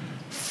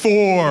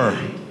 4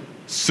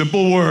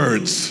 simple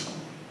words.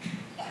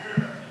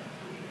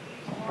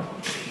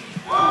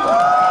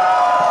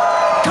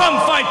 Come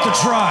fight the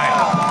Tribe.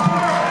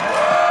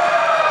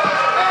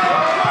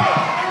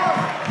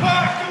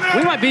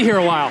 We might be here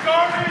a while.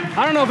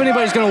 I don't know if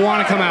anybody's going to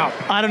want to come out.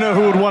 I don't know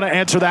who would want to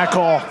answer that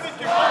call.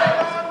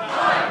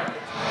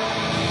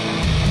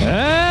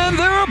 And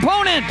their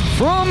opponent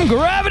from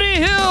Gravity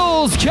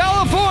Hills,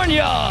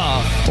 California,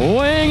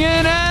 weighing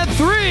in at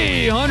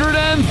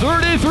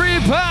 333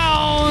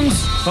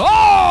 pounds,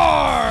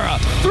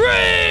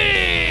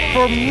 R3!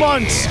 For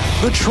months,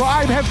 the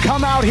Tribe have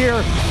come out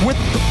here with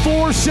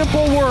 4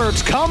 simple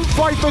words. Come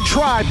fight the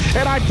Tribe.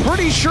 And I'm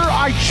pretty sure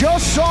I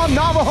just saw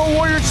Navajo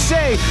Warriors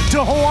say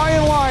to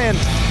Hawaiian Lion,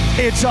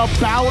 it's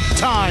about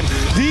time.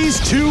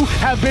 These two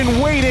have been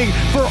waiting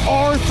for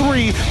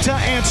R3 to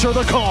answer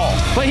the call.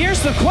 But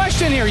here's the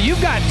question here.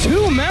 You've got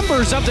 2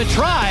 members of the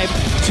Tribe,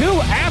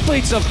 2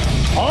 athletes of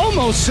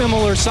almost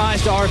similar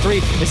size to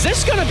R3. Is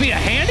this going to be a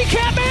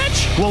handicap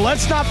match? Well,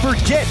 let's not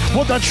forget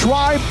what the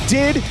Tribe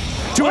did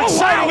to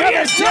exciting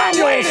Evan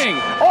Daniels.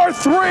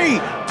 R3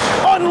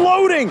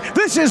 unloading.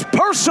 This is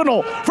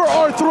personal for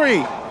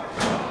R3.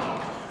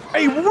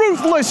 A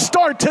ruthless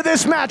start to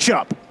this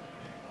matchup.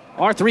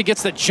 R3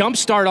 gets the jump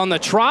start on the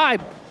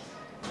Tribe.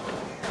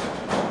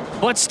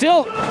 But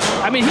still,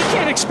 I mean, he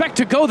can't expect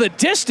to go the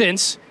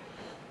distance.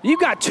 You've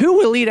got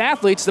 2 elite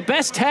athletes, the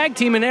best tag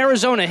team in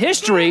Arizona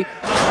history.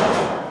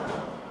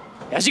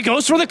 As he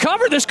goes for the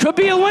cover, this could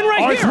be a win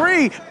right here.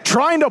 R3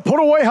 trying to put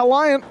away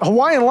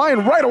Hawaiian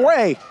Lion right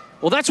away.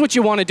 Well, that's what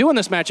you want to do in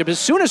this matchup. As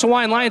soon as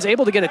Hawaiian Lion's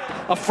able to get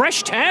a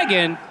fresh tag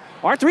in,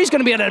 R3's going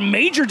to be at a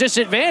major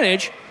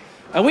disadvantage.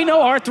 And we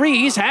know R3,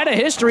 he's had a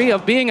history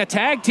of being a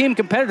tag team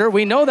competitor.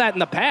 We know that in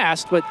the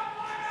past, but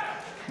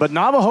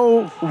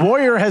Navajo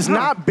Warrior has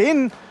not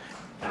been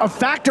a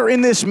factor in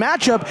this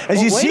matchup.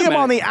 As you see him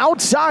on the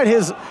outside,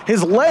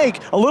 his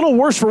leg a little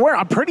worse for wear.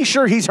 I'm pretty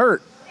sure he's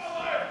hurt.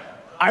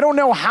 I don't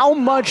know how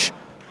much,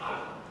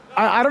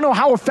 I don't know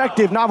how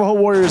effective Navajo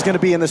Warrior is going to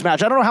be in this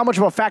match. I don't know how much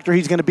of a factor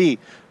he's going to be.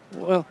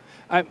 Well,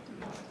 I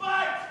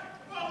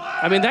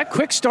mean, that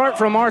quick start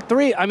from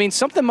R3, I mean,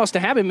 something must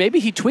have happened. Maybe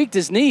he tweaked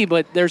his knee,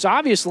 but there's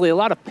obviously a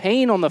lot of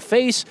pain on the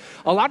face,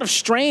 a lot of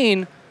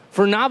strain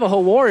for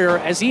Navajo Warrior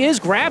as he is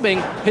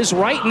grabbing his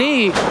right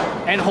knee,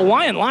 and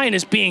Hawaiian Lion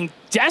is being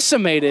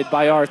decimated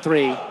by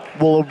R3.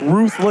 Well, a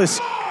ruthless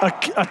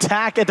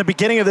attack at the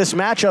beginning of this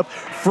matchup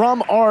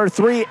from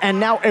R3, and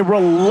now a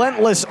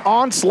relentless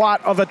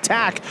onslaught of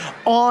attack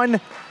on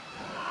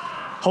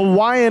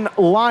Hawaiian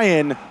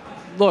Lion.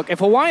 Look, if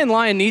Hawaiian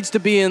Lion needs to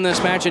be in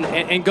this match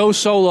and go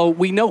solo,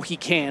 we know he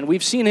can.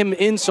 We've seen him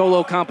in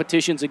solo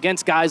competitions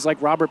against guys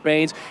like Robert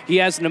Baines. He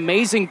has an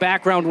amazing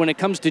background when it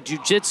comes to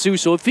jiu-jitsu.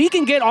 So if he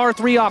can get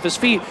R3 off his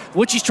feet,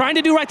 which he's trying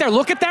to do right there,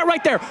 look at that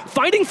right there,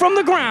 fighting from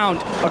the ground.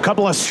 A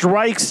couple of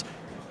strikes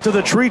to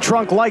the tree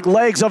trunk-like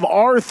legs of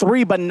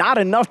R3, but not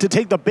enough to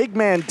take the big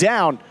man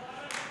down.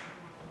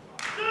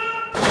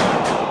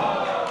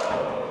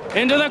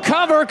 Into the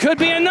cover, could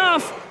be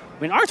enough.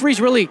 I mean, R3's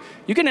really,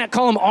 you can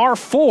call him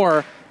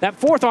R4, that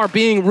 4th R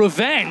being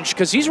revenge,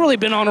 because he's really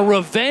been on a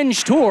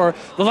revenge tour.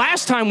 The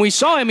last time we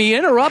saw him, he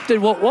interrupted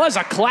what was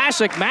a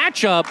classic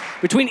matchup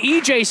between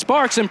EJ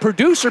Sparks and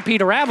producer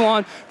Peter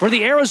Avalon for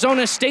the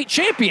Arizona State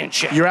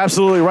Championship. You're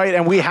absolutely right,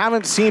 and we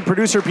haven't seen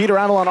producer Peter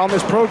Avalon on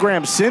this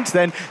program since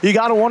then. You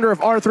got to wonder if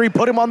R3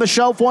 put him on the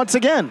shelf once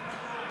again.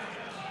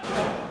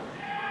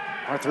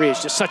 R3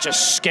 is just such a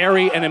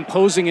scary and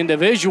imposing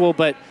individual,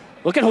 but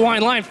look at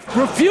Hawaiian Lion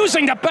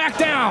refusing to back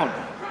down.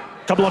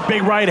 Couple of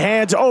big right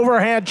hands,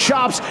 overhand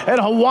chops, and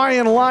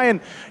Hawaiian Lion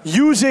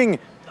using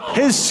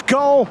his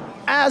skull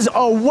as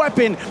a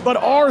weapon, but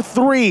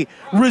R3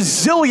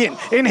 resilient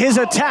in his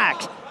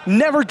attack,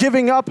 never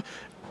giving up,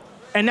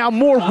 and now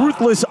more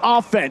ruthless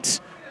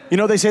offense. You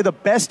know, they say the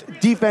best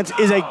defense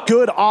is a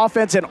good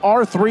offense, and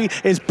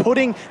R3 is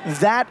putting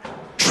that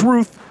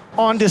truth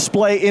on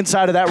display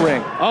inside of that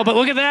ring. Oh, but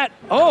look at that.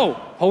 Oh,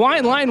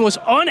 Hawaiian Lion was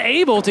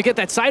unable to get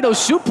that Saito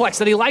suplex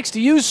that he likes to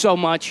use so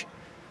much.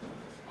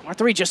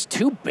 R3 just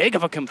too big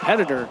of a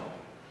competitor.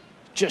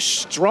 Just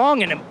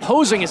strong and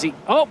imposing as he,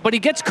 oh, but he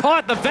gets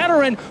caught. The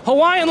veteran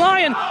Hawaiian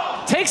Lion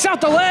takes out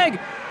the leg.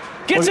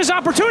 Gets his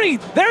opportunity.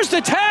 There's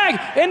the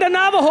tag into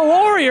Navajo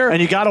Warrior.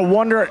 And you got to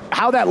wonder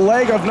how that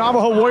leg of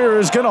Navajo Warrior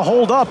is going to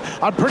hold up.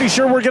 I'm pretty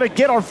sure we're going to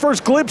get our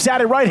first glimpse at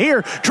it right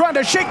here. Trying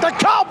to shake the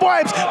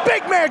cobwebs.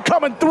 Big man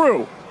coming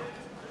through.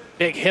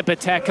 Big hip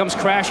attack comes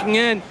crashing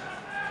in.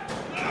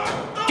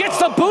 Gets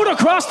the boot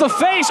across the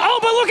face. Oh,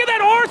 but look at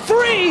that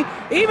R3.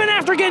 Even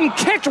after getting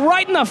kicked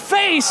right in the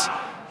face.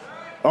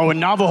 Oh,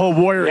 and Navajo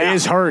Warrior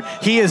is hurt.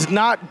 He is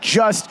not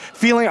just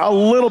feeling a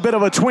little bit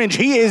of a twinge.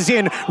 He is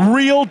in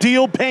real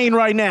deal pain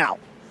right now.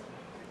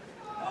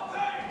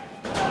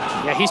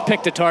 Yeah, he's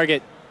picked a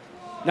target.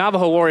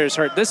 Navajo Warrior's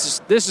hurt.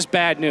 This is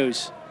bad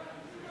news.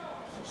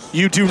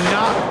 You do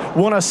not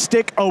want to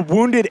stick a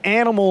wounded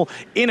animal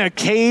in a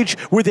cage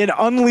with an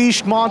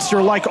unleashed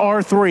monster like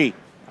R3.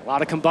 A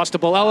lot of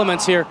combustible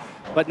elements here,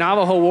 but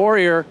Navajo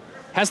Warrior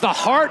has the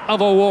heart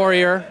of a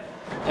warrior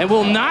and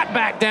will not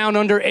back down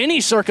under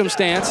any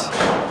circumstance.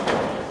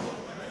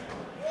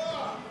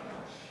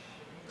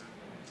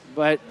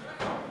 But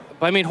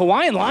I mean,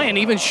 Hawaiian Lion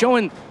even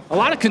showing a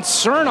lot of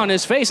concern on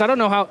his face. I don't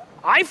know how.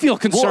 I feel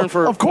concerned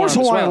for. Of course,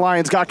 Hawaiian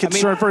Lion's got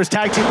concern for his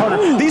tag team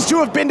partner. These two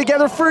have been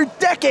together for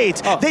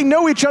decades. They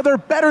know each other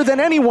better than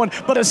anyone.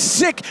 But a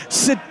sick,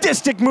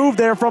 sadistic move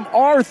there from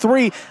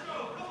R3.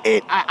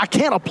 I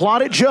can't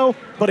applaud it, Joe,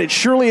 but it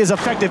surely is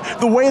effective.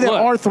 The way that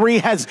R3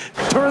 has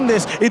turned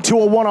this into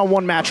a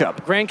one-on-one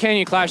matchup. Grand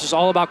Canyon Clash is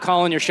all about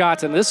calling your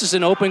shots, and this is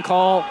an open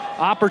call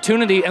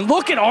opportunity. And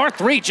look at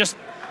R3 just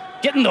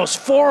getting those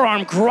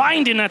forearm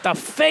grinding at the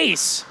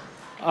face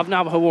of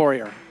Navajo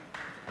Warrior.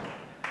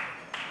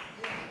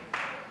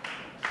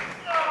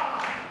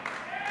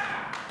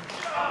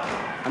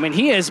 I mean,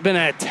 he has been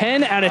a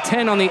 10 out of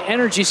 10 on the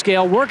energy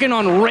scale, working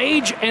on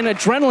rage and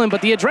adrenaline,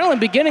 but the adrenaline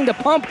beginning to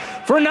pump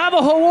for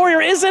Navajo Warrior.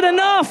 Is it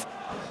enough?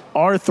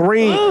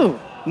 R3.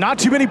 Not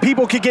too many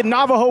people could get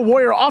Navajo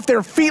Warrior off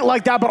their feet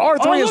like that, but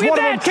R3 is one of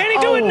them. Can he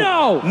do it?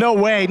 No. No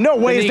way. No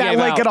way is that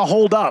leg going to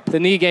hold up. The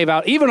knee gave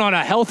out. Even on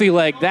a healthy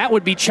leg, that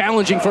would be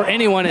challenging for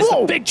anyone. It's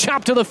a big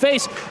chop to the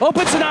face.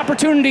 Opens an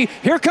opportunity.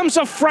 Here comes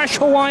a fresh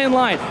Hawaiian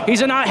Lion. He's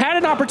had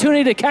an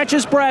opportunity to catch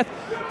his breath.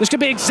 This could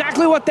be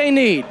exactly what they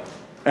need.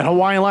 And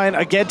Hawaiian Lion,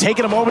 again,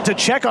 taking a moment to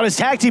check on his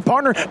tag team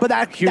partner, but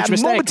that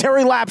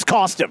momentary lapse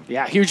cost him.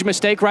 Yeah, huge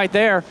mistake right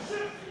there.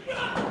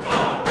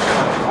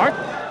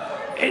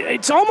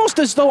 It's almost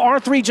as though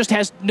R3 just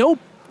has no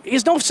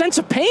sense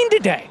of pain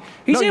today.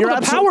 He's able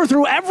to power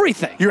through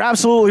everything. You're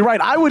absolutely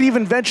right. I would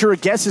even venture a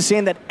guess to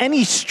saying that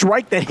any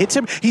strike that hits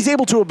him, he's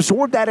able to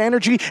absorb that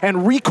energy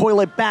and recoil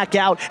it back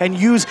out and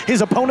use his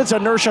opponent's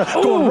inertia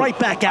going right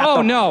back at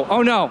them.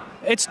 Oh, no.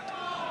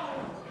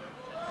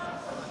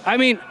 I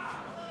mean,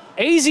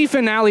 AZ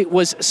finale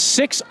was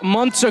 6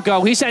 months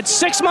ago. He's had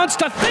 6 months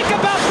to think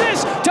about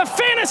this, to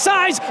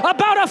fantasize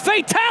about a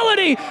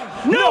fatality.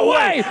 No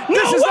way!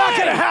 This is not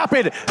going to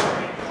happen.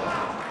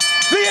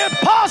 The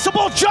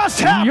impossible just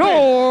happened.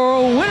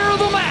 Your winner of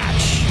the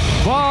match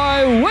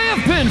by way of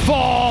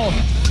pinfall,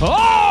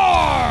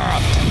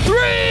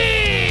 R3.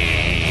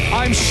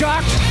 I'm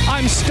shocked.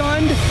 I'm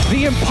stunned.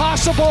 The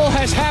impossible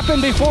has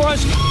happened before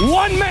us.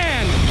 One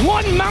man,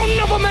 one mountain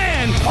of a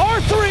man,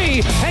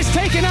 R3 has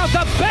taken out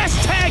the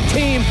best tag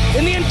team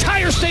in the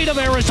entire state of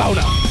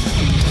Arizona.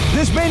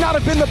 This may not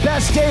have been the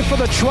best day for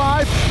the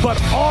tribe, but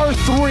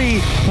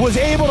R3 was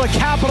able to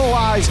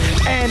capitalize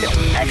and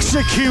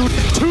execute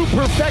to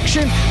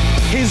perfection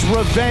his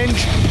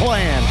revenge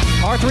plan.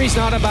 R3's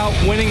not about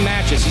winning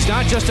matches. He's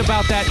not just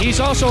about that. He's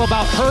also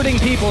about hurting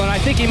people, and I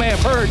think he may have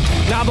hurt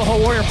Navajo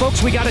Warrior.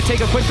 Folks, we got to take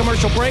a quick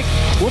commercial break.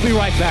 We'll be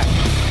right back.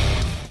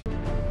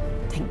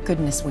 Thank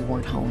goodness we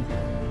weren't home.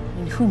 I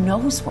mean, who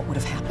knows what would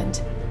have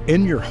happened?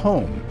 In your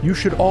home, you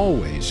should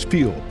always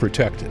feel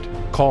protected.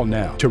 Call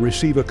now to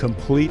receive a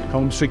complete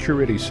home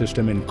security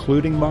system,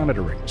 including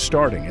monitoring,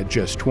 starting at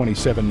just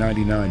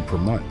 $27.99 per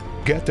month.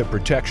 Get the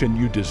protection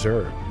you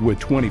deserve with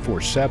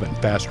 24/7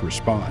 fast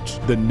response.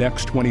 The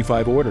next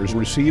 25 orders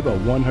receive a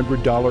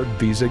 $100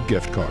 Visa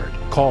gift card.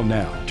 Call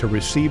now to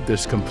receive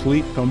this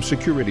complete home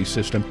security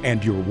system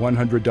and your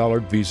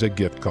 $100 Visa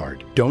gift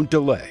card. Don't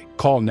delay.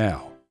 Call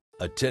now.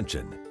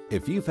 Attention.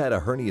 If you've had a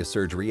hernia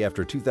surgery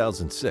after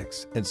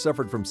 2006 and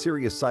suffered from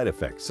serious side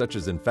effects such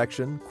as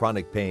infection,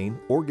 chronic pain,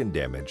 organ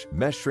damage,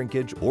 mesh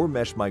shrinkage, or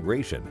mesh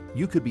migration,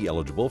 you could be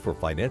eligible for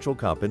financial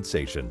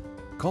compensation.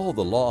 Call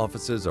the law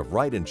offices of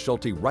Wright &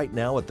 Schulte right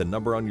now at the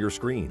number on your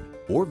screen,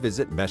 or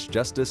visit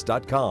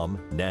meshjustice.com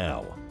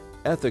now.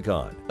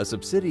 Ethicon, a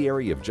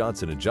subsidiary of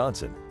Johnson &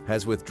 Johnson,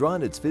 has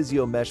withdrawn its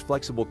PhysioMesh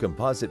flexible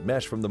composite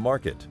mesh from the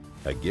market.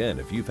 Again,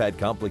 if you've had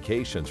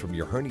complications from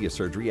your hernia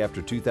surgery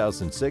after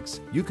 2006,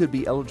 you could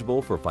be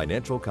eligible for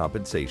financial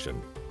compensation.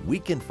 We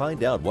can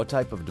find out what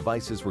type of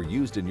devices were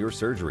used in your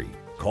surgery.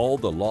 Call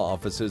the law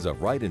offices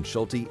of Wright &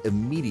 Schulte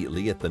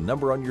immediately at the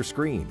number on your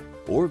screen,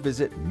 or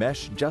visit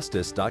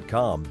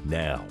meshjustice.com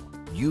now.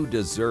 You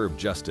deserve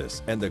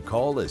justice, and the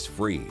call is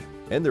free.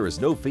 And there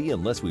is no fee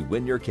unless we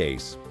win your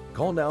case.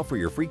 Call now for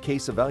your free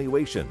case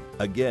evaluation.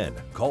 Again,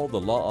 call the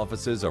law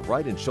offices of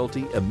Wright &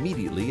 Schulte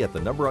immediately at the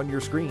number on your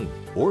screen,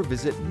 or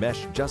visit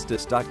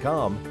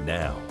meshjustice.com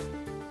now.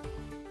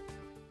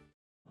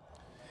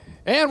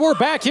 And we're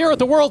back here at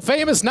the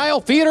world-famous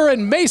Nile Theater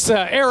in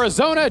Mesa,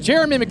 Arizona.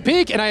 Jeremy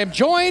McPeak, and I am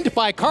joined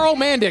by Carl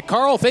Mandick.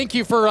 Carl, thank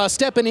you for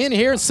stepping in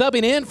here and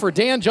subbing in for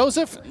Dan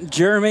Joseph.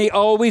 Jeremy,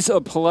 always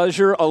a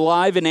pleasure,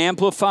 alive and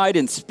amplified.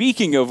 And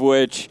speaking of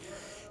which,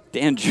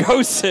 Dan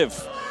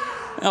Joseph,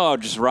 oh,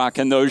 just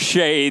rocking those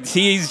shades.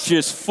 He's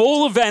just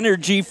full of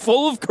energy,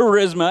 full of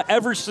charisma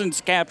ever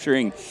since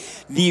capturing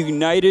the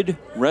United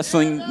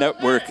Wrestling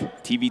Network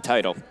TV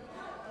title.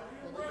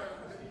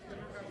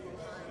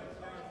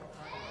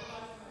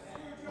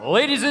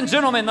 Ladies and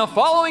gentlemen, the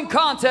following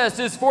contest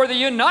is for the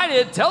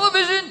United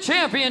Television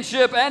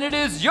Championship, and it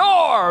is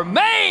your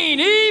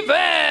main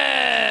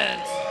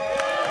event!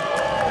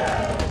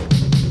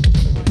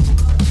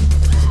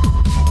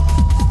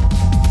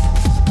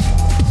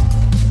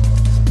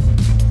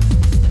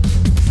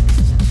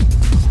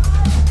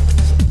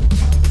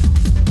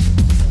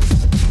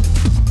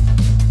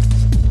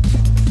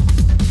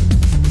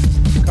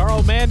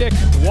 Carl Mandick,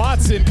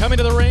 Watson coming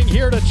to the ring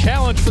here to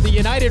challenge for the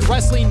United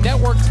Wrestling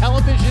Network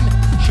Television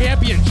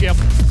Championship.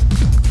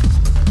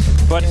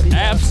 But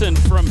absent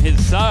from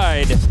his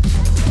side,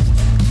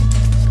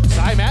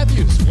 Ty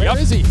Matthews, where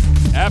is he?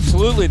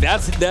 Absolutely,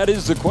 that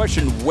is the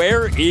question.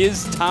 Where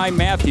is Ty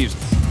Matthews?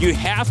 You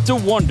have to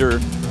wonder,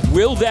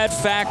 will that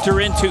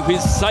factor into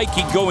his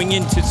psyche going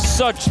into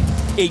such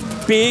a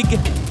big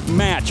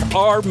match,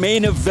 our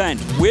main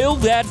event? Will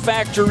that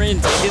factor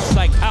into his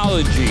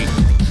psychology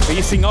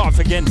facing off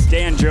against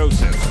Dan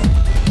Joseph?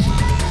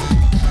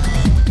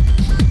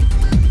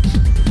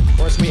 Of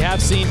course, we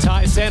have seen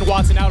Ty send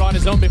Watson out on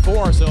his own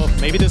before, so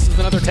maybe this is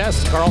another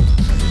test, Carl.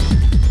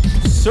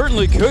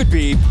 Certainly could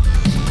be,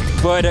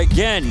 but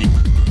again,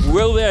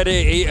 will that?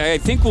 I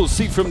think we'll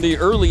see from the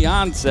early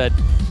onset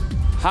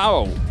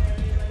how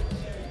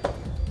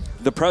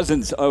the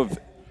presence of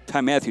Ty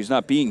Matthews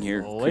not being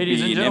here.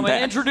 Ladies and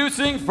gentlemen,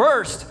 introducing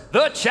first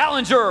the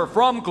challenger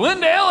from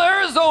Glendale,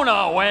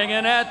 Arizona, weighing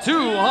in at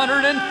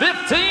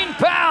 215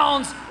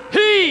 pounds.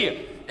 He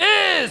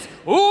is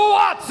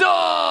Watson!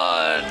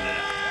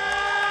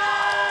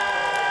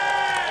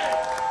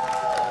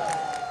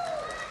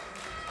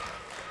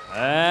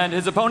 And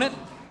his opponent,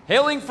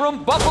 hailing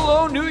from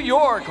Buffalo, New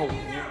York,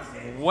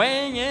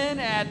 weighing in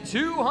at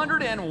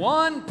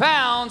 201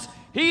 pounds,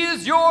 he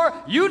is your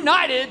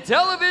United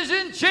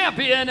Television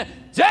Champion,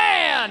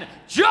 Dan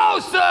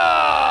Joseph!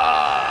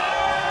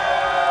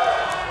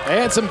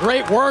 And some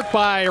great work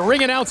by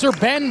ring announcer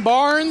Ben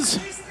Barnes.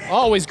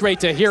 Always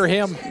great to hear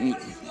him.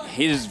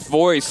 His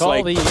voice, call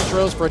like the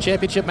intros for a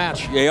championship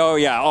match. Yeah, oh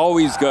yeah,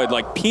 always good.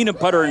 Like peanut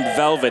butter and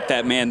velvet,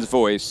 that man's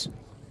voice.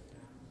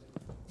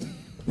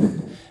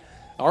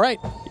 All right.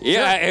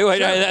 Yeah, Sure.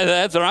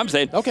 that's what I'm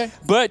saying. Okay.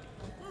 But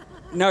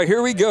now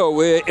here we go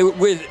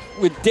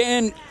with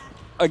Dan.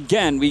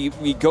 Again,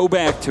 we go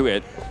back to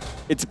it.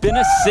 It's been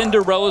a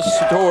Cinderella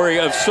story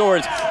of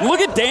sorts.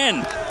 Look at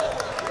Dan,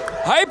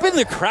 hyping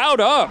the crowd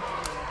up.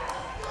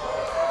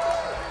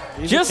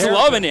 Just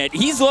loving it.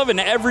 He's loving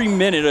every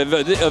minute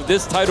of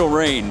this title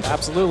reign.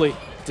 Absolutely.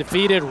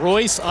 Defeated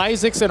Royce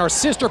Isaacs in our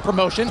sister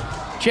promotion,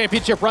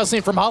 Championship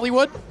Wrestling from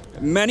Hollywood.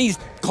 Many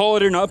call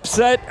it an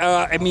upset.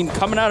 I mean,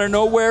 coming out of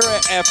nowhere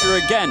after,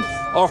 again,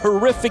 a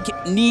horrific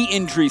knee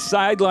injury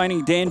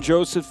sidelining Dan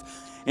Joseph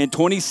in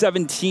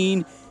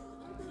 2017.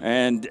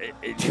 And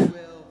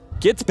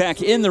gets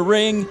back in the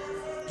ring.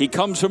 He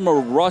comes from a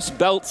Rust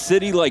Belt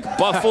city like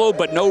Buffalo,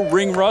 but no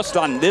ring rust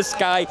on this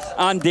guy,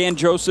 on Dan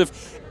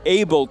Joseph,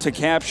 able to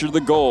capture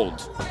the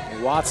gold.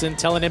 Watson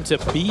telling him to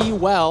be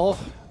well,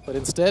 but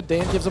instead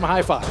Dan gives him a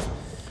high five.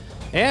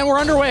 And we're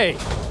underway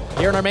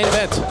here in our main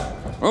event.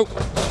 Oh,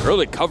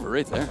 early cover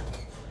right there.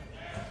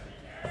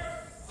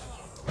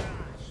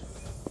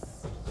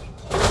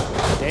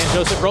 Dan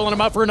Joseph rolling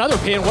him up for another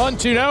pin.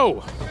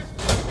 1-2-0.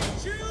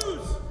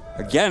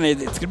 Again,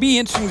 it's going to be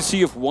interesting to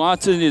see if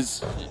Watson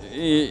is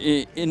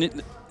in it.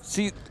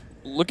 See,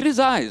 look at his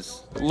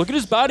eyes. Look at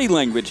his body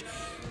language.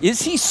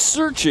 Is he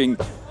searching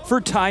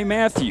for Ty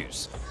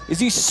Matthews? Is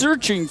he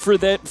searching for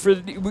that?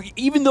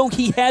 Even though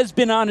he has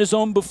been on his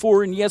own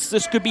before, and yes,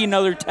 this could be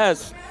another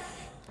test.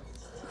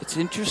 It's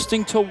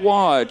interesting to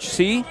watch.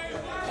 See,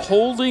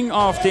 holding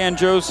off Dan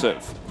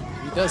Joseph.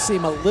 He does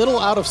seem a little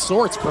out of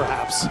sorts,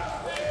 perhaps.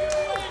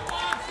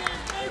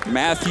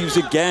 Matthews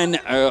again,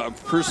 a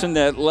person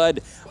that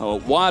led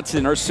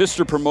Watson, our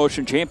sister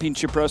promotion,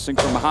 Championship Wrestling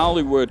from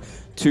Hollywood,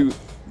 to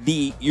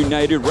the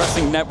United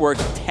Wrestling Network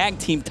Tag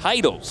Team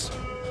titles.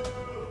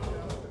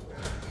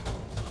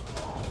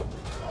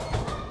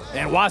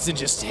 And Watson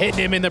just hitting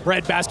him in the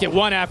breadbasket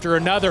one after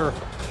another.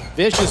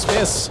 Vicious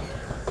fists.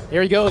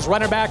 Here he goes,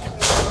 running back.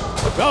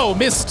 Oh,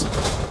 missed.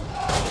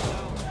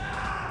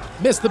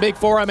 Missed the big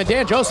forearm, and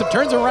Dan Joseph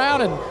turns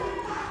around and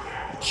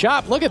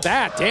chop. Look at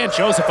that. Dan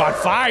Joseph on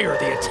fire.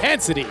 The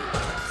intensity.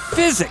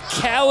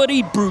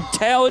 Physicality,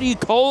 brutality,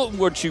 call it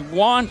what you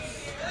want.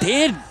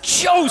 Dan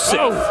Joseph.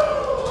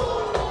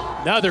 Oh.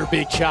 Another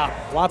big chop.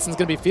 Watson's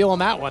going to be feeling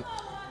that one.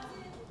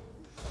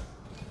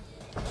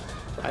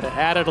 Try to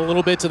add it a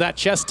little bit to that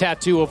chest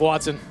tattoo of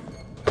Watson.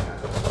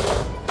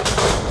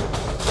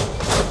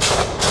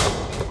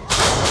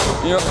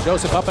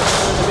 Joseph up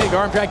and the big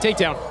arm drag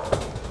takedown.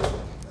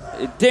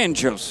 Dan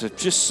Joseph,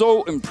 just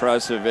so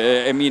impressive.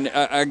 I mean,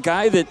 a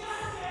guy that,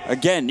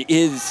 again,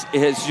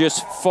 has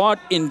just fought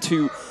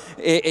into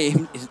a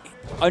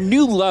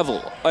new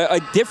level.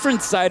 A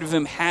different side of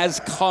him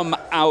has come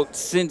out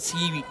since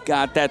he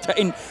got that.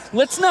 And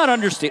let's not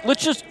understate.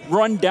 Let's just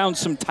run down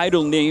some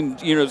title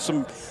names,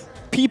 some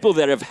people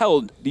that have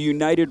held the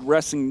United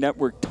Wrestling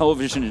Network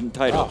television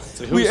title. Oh,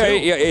 it's a who's who.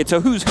 It's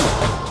a who's who.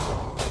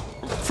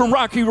 From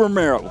Rocky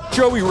Romero,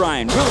 Joey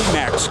Ryan, Willie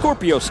Mack,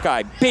 Scorpio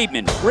Sky,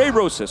 Bateman, Ray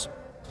Rosas,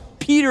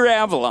 Peter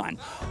Avalon.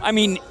 I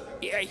mean,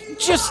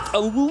 just a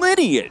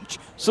lineage.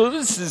 So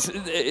this is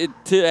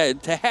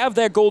to have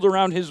that gold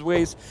around his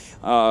waist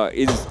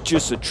is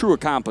just a true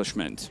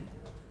accomplishment.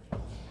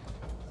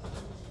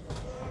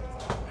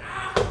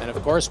 And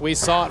of course, we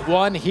saw it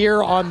won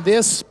here on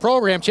this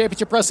program,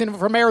 Championship Wrestling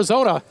from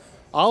Arizona.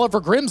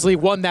 Oliver Grimsley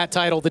won that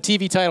title, the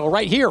TV title,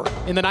 right here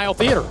in the Nile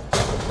Theater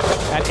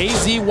at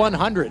AZ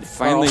 100.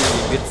 Finally,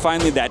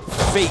 that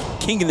fake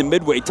King of the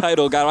Midway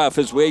title got off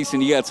his waist,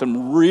 and he got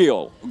some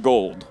real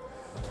gold.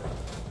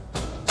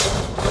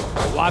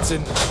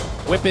 Watson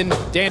whipping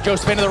Dan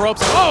Joseph into the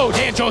ropes. Oh,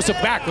 Dan Joseph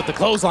back with the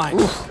clothesline.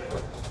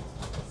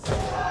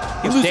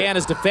 Dan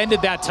has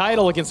defended that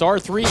title against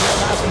R3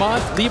 last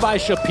month. Levi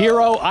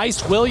Shapiro,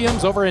 Ice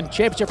Williams over in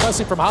Championship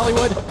Wrestling from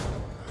Hollywood.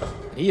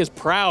 He is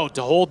proud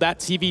to hold that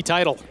TV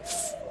title.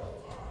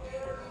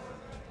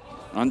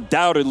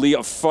 Undoubtedly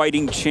a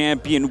fighting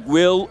champion,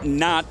 will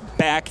not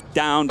back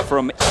down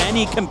from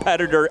any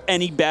competitor,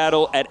 any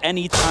battle, at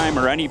any time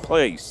or any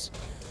place.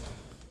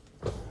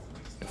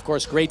 Of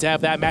course, great to have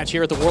that match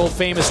here at the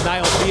world-famous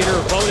Nile Theater,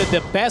 voted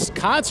the best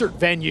concert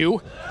venue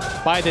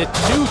by the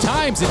New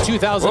Times in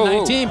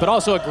 2019, but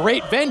also a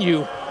great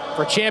venue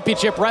for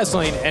championship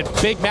wrestling and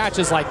big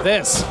matches like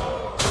this.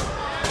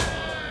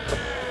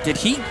 Did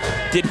he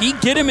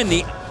get him in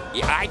the...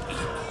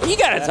 He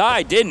got his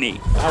eye, didn't he?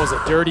 That was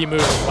a dirty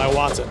move by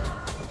Watson.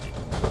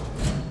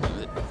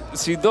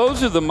 See,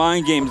 those are the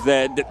mind games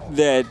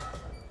that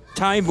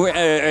Ty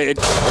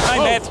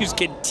Matthews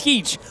can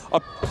teach.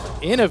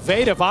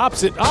 Innovative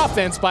opposite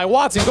offense by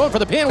Watson, going for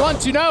the pin.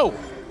 1-2, no.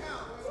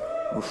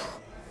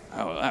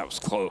 Oh, that was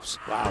close.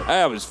 Wow.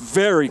 That was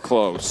very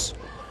close.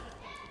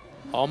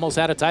 Almost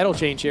had a title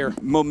change here.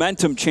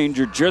 Momentum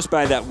changer just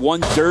by that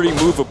one dirty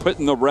move of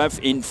putting the ref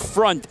in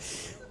front.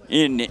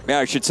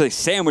 I should say,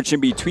 sandwich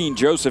in between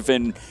Joseph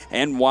and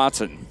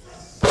Watson.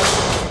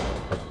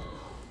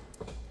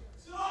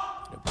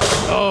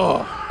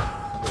 Oh,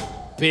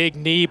 big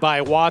knee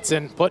by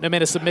Watson, putting him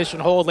in a submission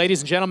hold. Ladies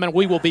and gentlemen,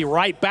 we will be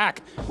right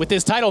back with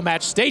this title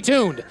match. Stay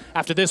tuned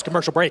after this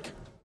commercial break.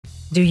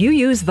 Do you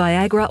use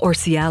Viagra or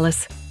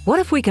Cialis? What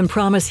if we can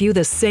promise you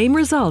the same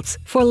results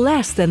for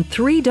less than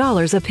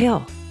 $3 a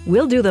pill?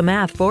 We'll do the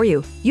math for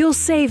you. You'll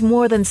save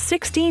more than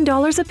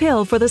 $16 a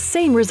pill for the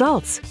same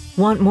results.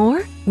 Want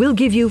more? We'll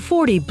give you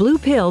 40 blue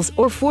pills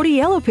or 40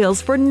 yellow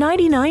pills for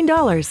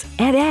 $99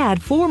 and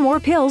add 4 more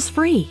pills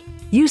free.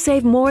 You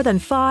save more than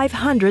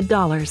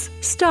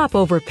 $500. Stop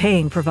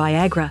overpaying for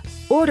Viagra.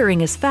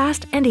 Ordering is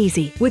fast and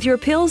easy with your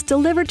pills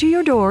delivered to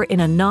your door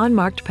in a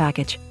non-marked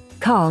package.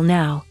 Call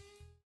now.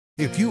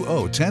 If you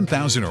owe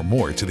 $10,000 or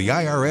more to the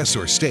IRS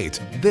or state,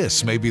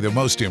 this may be the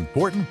most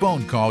important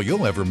phone call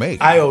you'll ever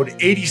make. I owed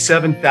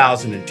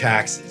 $87,000 in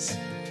taxes.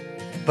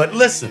 But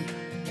listen.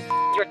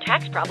 Your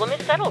tax problem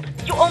is settled.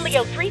 You only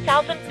owe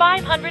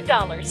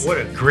 $3,500. What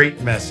a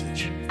great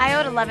message. I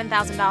owed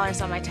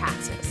 $11,000 on my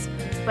taxes.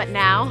 But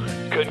now...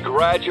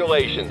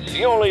 Congratulations.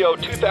 You only owe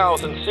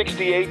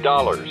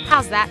 $2,068.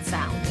 How's that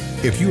sound?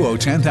 If you owe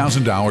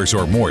 $10,000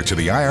 or more to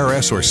the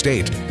IRS or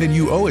state, then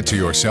you owe it to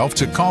yourself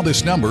to call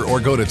this number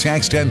or go to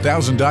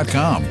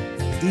tax10000.com.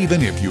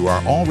 Even if you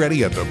are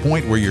already at the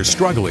point where you're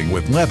struggling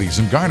with levies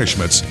and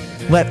garnishments,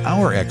 let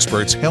our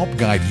experts help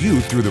guide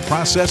you through the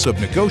process of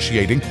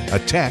negotiating a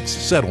tax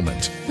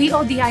settlement. We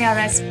owed the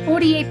IRS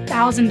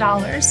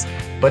 $48,000.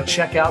 But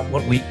check out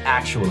what we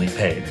actually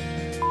paid.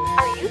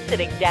 Are you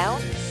sitting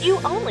down? You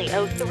only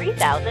owe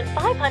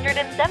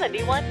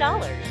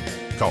 $3,571.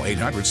 Call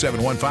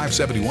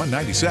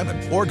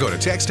 800-715-7197 or go to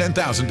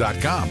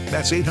tax10000.com.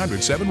 That's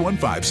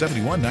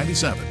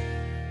 800-715-7197.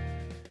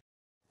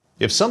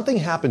 If something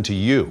happened to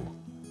you,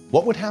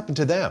 what would happen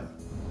to them?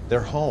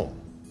 Their home,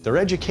 their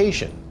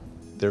education,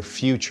 their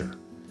future.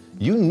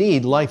 You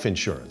need life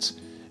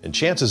insurance, and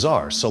chances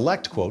are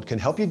SelectQuote can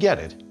help you get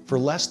it for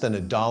less than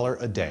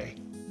 $1 a day.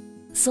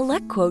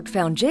 SelectQuote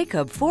found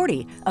Jacob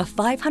 40, a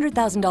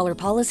 $500,000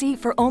 policy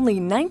for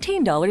only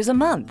 $19 a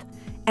month.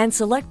 And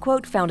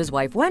SelectQuote found his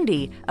wife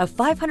Wendy a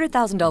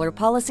 $500,000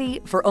 policy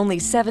for only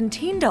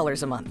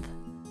 $17 a month.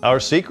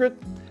 Our secret?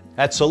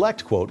 At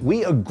SelectQuote,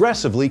 we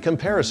aggressively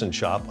comparison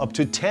shop up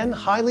to 10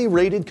 highly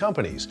rated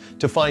companies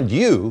to find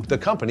you the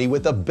company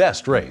with the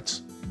best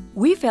rates.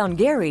 We found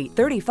Gary,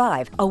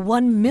 35, a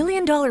 $1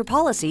 million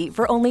policy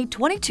for only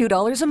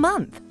 $22 a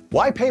month.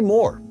 Why pay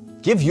more?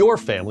 Give your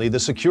family the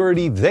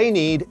security they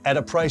need at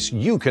a price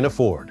you can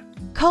afford.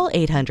 Call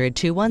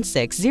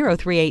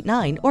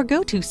 800-216-0389 or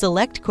go to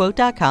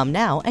SelectQuote.com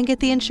now and get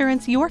the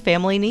insurance your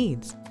family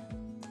needs.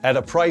 at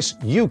a price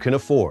you can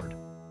afford.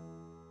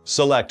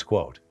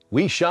 SelectQuote.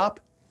 We shop,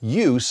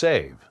 you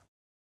save.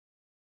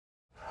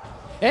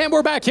 And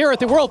we're back here at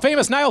the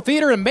world-famous Nile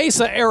Theater in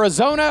Mesa,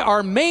 Arizona.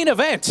 Our main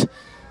event,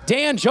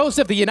 Dan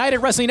Joseph, the United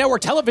Wrestling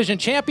Network television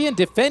champion,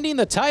 defending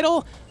the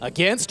title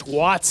against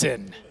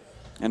Watson.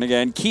 And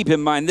again, keep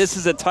in mind, this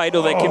is a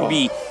title that can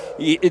be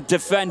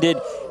defended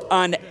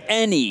on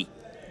any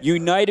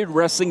United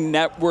Wrestling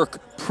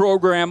Network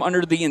program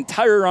under the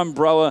entire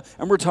umbrella,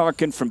 and we're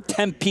talking from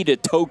Tempe to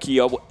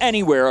Tokyo,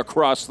 anywhere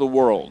across the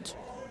world.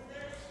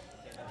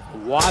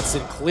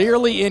 Watson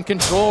clearly in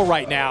control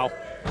right now,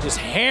 just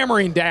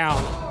hammering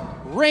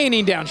down,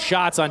 raining down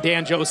shots on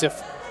Dan Joseph.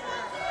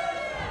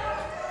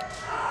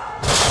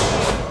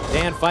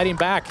 Dan fighting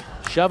back,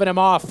 shoving him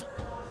off.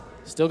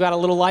 Still got a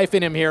little life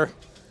in him here.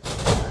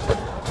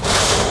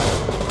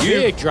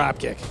 Big drop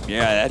kick.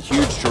 Yeah, that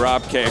huge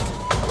drop kick.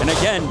 And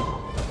again,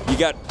 you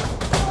got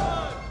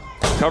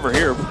cover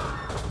here.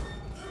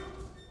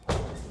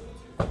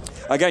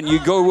 Again, you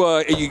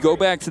go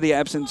back to the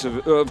absence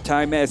of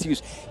Ty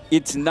Matthews.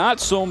 It's not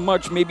so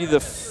much maybe the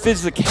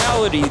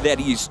physicality that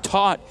he's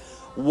taught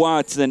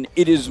Watson.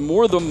 It is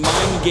more the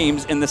mind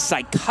games and the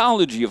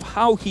psychology of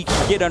how he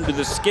can get under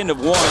the skin of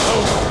one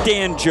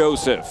Dan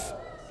Joseph.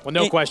 Well,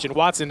 no question.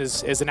 Watson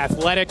is an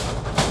athletic,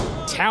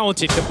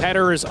 talented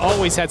competitor. Has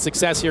always had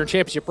success here in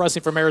Championship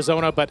Wrestling from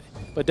Arizona, but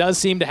does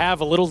seem to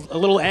have a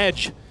little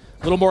edge,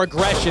 a little more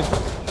aggression,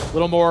 a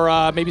little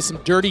more maybe some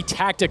dirty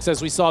tactics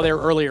as we saw there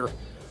earlier.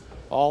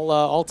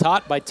 All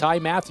taught by Ty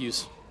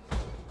Matthews.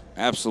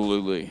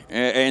 Absolutely,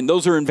 and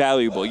those are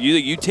invaluable.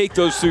 You take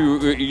those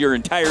through your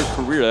entire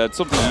career. That's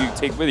something you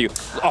take with you.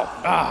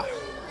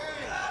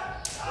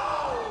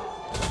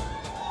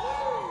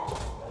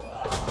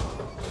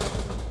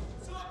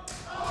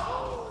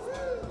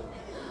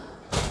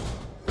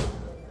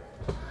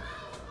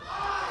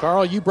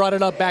 Carl, you brought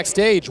it up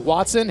backstage.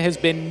 Watson has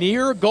been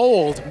near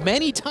gold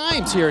many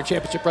times here in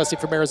Championship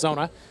Wrestling from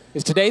Arizona.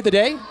 Is today the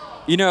day?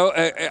 You know,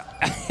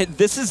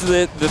 this is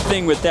the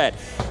thing with that.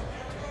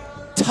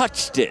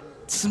 Touched it,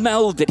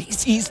 smelled it.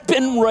 He's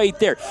been right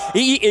there.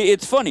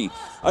 It's funny.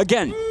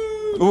 Again,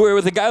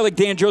 with a guy like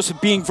Dan Joseph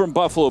being from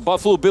Buffalo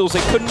Bills,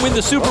 they couldn't win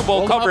the Super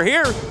Bowl cover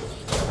here.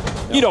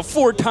 You know,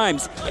 4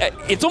 times.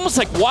 It's almost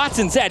like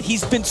Watson's at.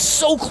 He's been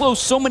so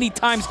close so many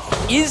times.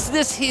 Is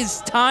this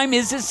his time?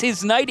 Is this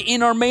his night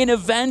in our main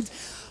event?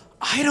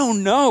 I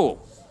don't know.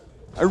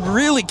 I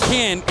really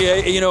can't.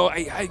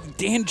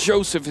 Dan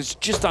Joseph is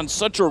just on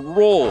such a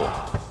roll.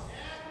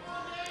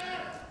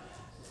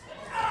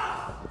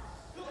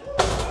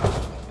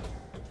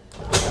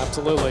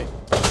 Absolutely.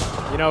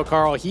 You know,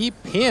 Carl, he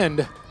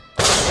pinned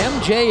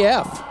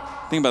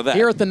MJF. Think about that.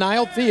 Here at the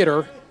Nile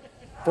Theater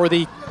for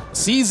the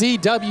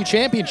CZW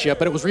Championship,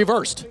 but it was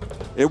reversed.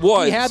 It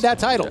was. He had that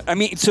title. I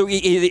mean, so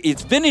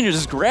it's been in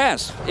his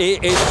grasp.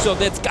 So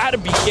that's got to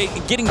be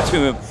getting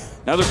to him.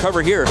 Another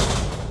cover here.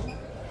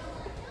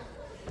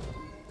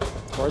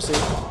 Of course,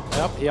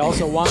 he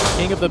also won the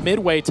King of the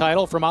Midway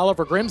title from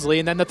Oliver Grimsley,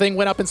 and then the thing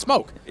went up in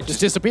smoke. It just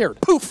disappeared.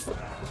 Poof.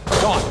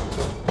 Gone.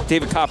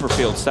 David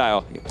Copperfield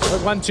style.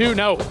 1-2,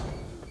 no.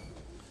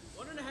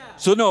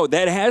 So no,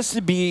 that has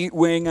to be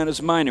weighing on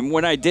his mind. And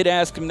when I did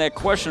ask him that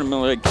question, I'm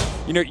like,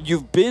 you know,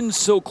 you've been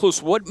so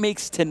close. What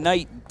makes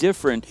tonight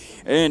different?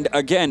 And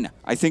again,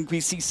 I think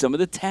we see some of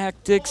the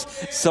tactics,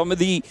 some of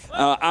the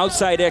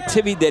outside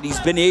activity that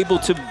he's been able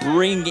to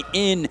bring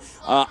in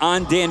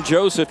on Dan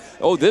Joseph.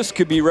 Oh, this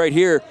could be right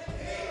here.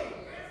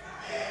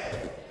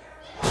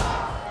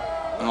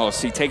 Oh,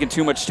 see, taking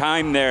too much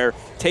time there.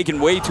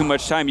 Taking way too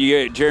much time.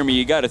 Jeremy,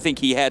 you got to think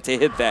he had to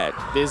hit that.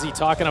 Busy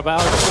talking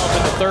about himself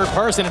in the third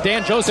person, and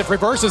Dan Joseph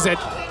reverses it.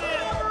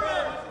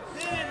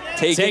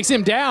 Takes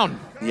him down.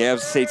 Yeah, I have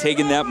to say,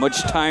 taking that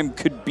much time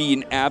could be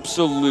an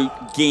absolute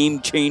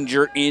game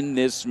changer in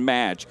this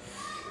match.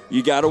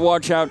 You got to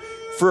watch out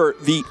for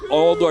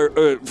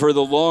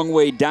the long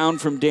way down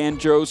from Dan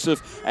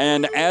Joseph,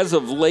 and as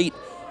of late,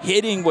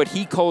 hitting what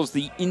he calls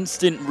the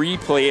instant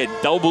replay,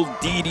 a double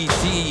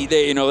DDT.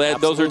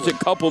 Those are a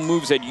couple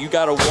moves that you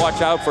got to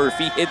watch out for. If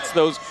he hits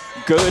those,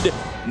 good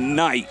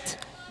night.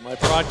 My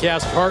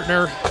broadcast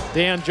partner,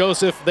 Dan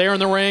Joseph, there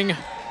in the ring,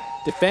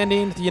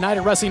 defending the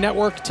United Wrestling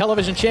Network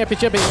Television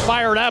Championship. He's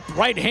fired up,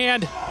 right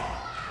hand,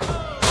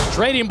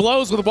 trading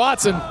blows with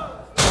Watson.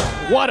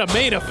 What a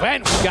main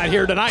event we got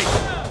here tonight.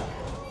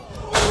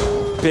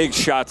 Big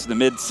shots in the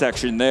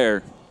midsection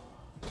there.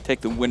 Take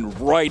the wind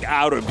right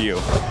out of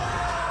you.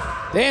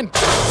 Then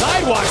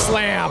sidewalk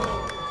slam.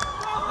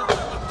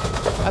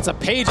 That's a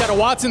page out of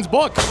Watson's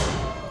book.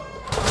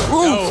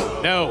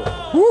 Oof.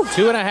 No. Woo.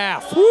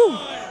 2.5. Woo.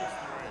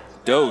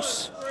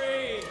 Dose.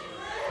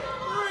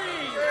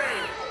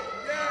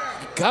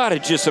 You gotta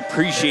just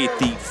appreciate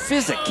the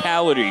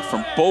physicality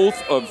from both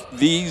of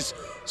these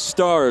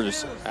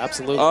stars.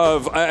 Absolutely.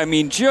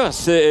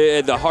 Just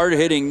the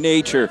hard-hitting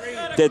nature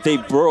that they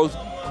both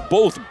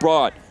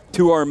brought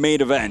to our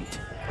main event.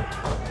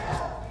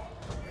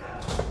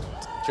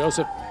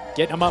 Joseph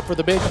getting him up for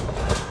the big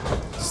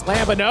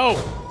slam, but no.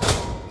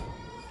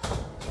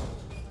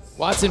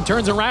 Watson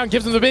turns around,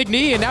 gives him the big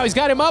knee, and now he's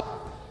got him up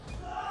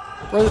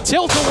for the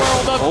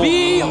tilt-a-whirl, the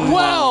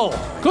Be-Well.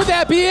 Could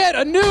that be it?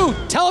 A new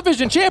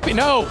television champion?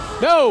 No,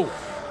 no.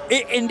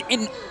 And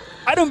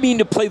I don't mean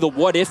to play the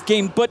what-if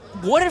game, but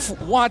what if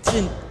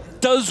Watson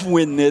does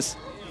win this,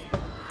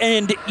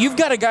 and you've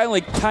got a guy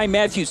like Ty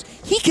Matthews?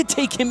 He could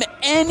take him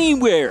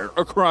anywhere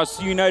across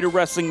the United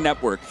Wrestling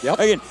Network. Yep,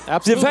 again,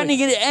 absolutely. defending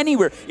it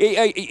anywhere.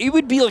 It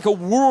would be like a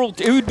world.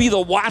 It would be the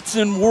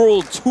Watson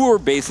World Tour,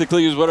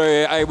 basically, is what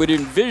I would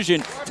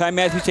envision Ty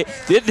Matthews say.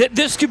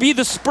 This could be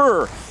the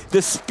spur.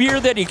 The spear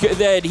that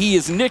he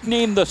is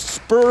nicknamed the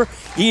Spur.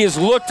 He has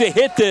looked to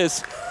hit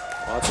this.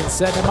 Watson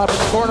setting him up in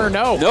the corner.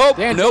 No. Nope.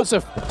 Dan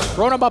Joseph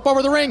throwing him up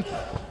over the ring.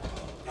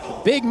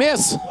 Big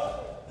miss.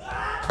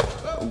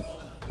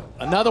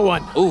 Another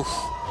one. Oof.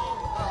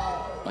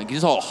 Like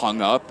he's all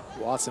hung up.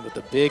 Watson with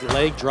the big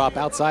leg drop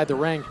outside the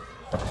ring.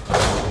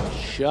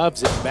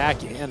 Shoves it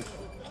back in.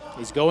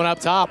 He's going up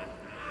top.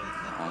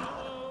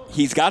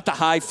 He's got the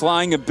high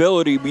flying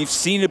ability. We've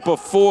seen it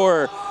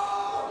before.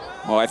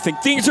 Oh, I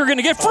think things are going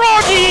to get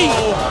froggy.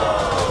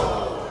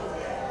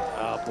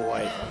 Oh,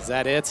 boy. Is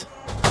that it?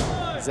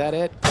 Is that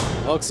it?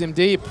 Hooks him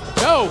deep.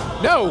 No,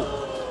 no,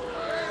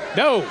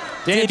 no.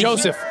 Dan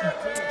Joseph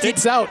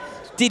kicks out.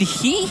 Did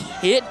he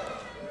hit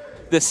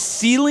the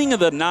ceiling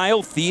of the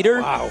Nile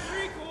Theater? Wow.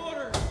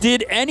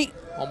 Did any?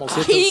 Almost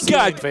hit he those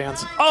ceiling got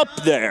fans up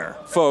there,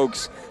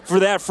 folks, for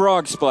that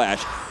frog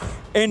splash.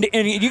 And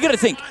you got to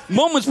think,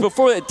 moments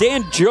before that,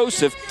 Dan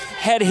Joseph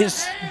had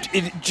his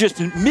just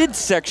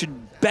midsection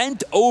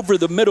bent over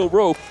the middle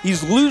rope.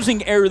 He's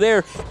losing air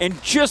there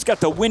and just got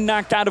the wind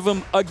knocked out of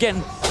him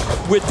again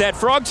with that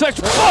frog splash.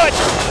 But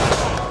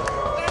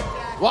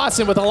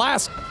Watson with the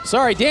last,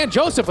 Dan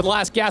Joseph with the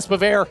last gasp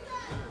of air.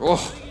 Oh,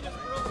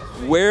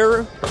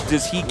 where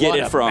does he get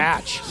it from?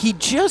 Match. He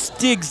just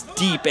digs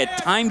deep. At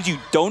times you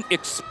don't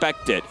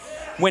expect it.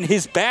 When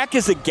his back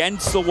is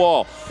against the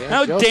wall.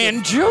 Now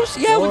Dan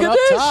Joseph, yeah, look at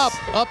this. Top,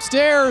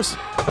 upstairs.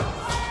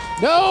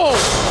 No.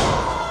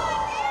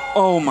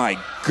 Oh my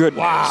goodness.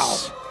 Wow.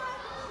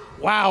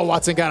 Wow,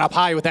 Watson got up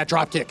high with that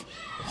drop kick.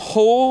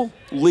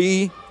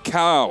 Holy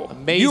cow.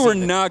 Amazing. You are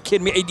not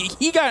kidding me.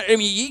 He got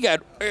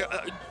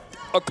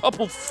a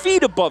couple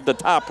feet above the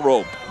top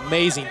rope.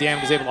 Amazing. Dan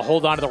was able to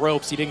hold on to the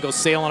ropes. He didn't go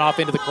sailing off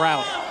into the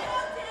crowd.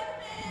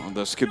 Well,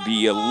 this could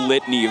be a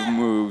litany of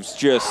moves.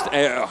 Just,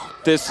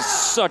 this is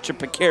such a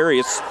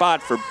precarious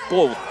spot for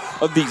both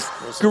of these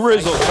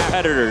grizzled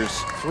competitors.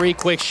 3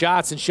 quick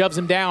shots and shoves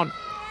him down.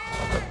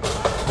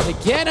 And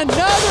again,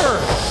 another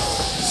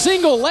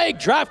single leg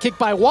drop kick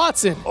by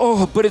Watson.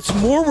 Oh, but it's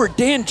more where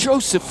Dan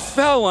Joseph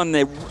fell on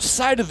the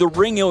side of the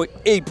ring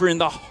apron,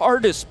 the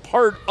hardest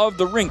part of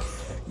the ring.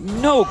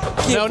 No.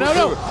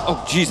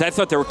 Oh, geez, I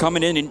thought they were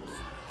coming into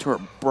our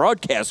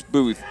broadcast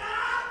booth.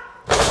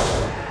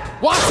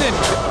 Watson,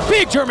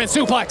 big German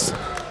suplex.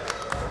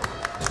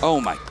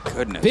 Oh, my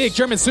goodness. Big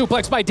German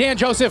suplex by Dan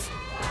Joseph.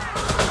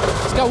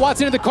 He's got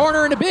Watson in the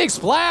corner and a big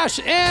splash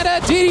and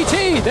a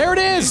DDT. There it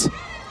is.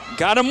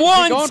 Got him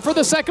once. Going for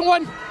the second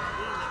one.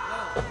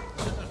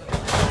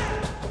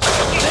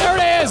 There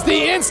it is,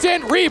 the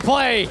instant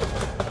replay.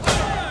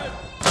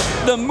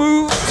 The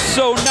move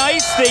so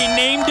nice they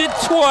named it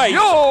twice.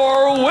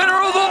 Your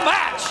winner of the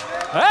match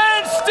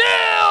and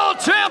still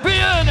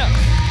champion,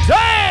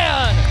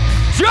 Dan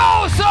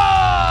Joseph!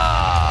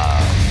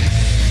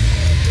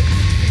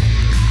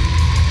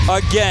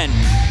 Again,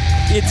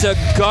 it's a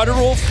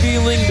guttural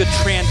feeling, the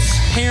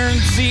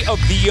transparency of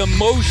the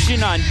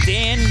emotion on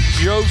Dan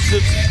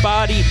Joseph's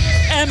body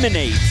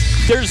emanates.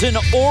 There's an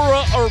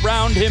aura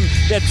around him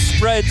that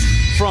spreads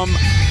from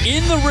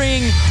in the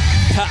ring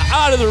to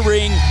out of the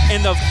ring,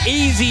 and the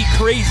AZ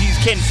crazies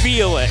can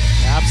feel it.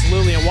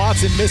 Absolutely, and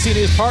Watson missing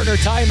his partner,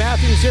 Ty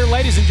Matthews here.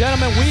 Ladies and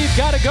gentlemen, we've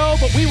got to go,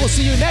 but we will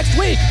see you next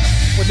week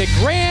when the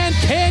Grand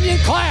Canyon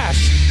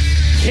Clash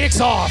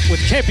kicks off with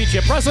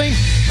Championship Wrestling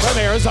from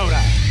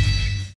Arizona.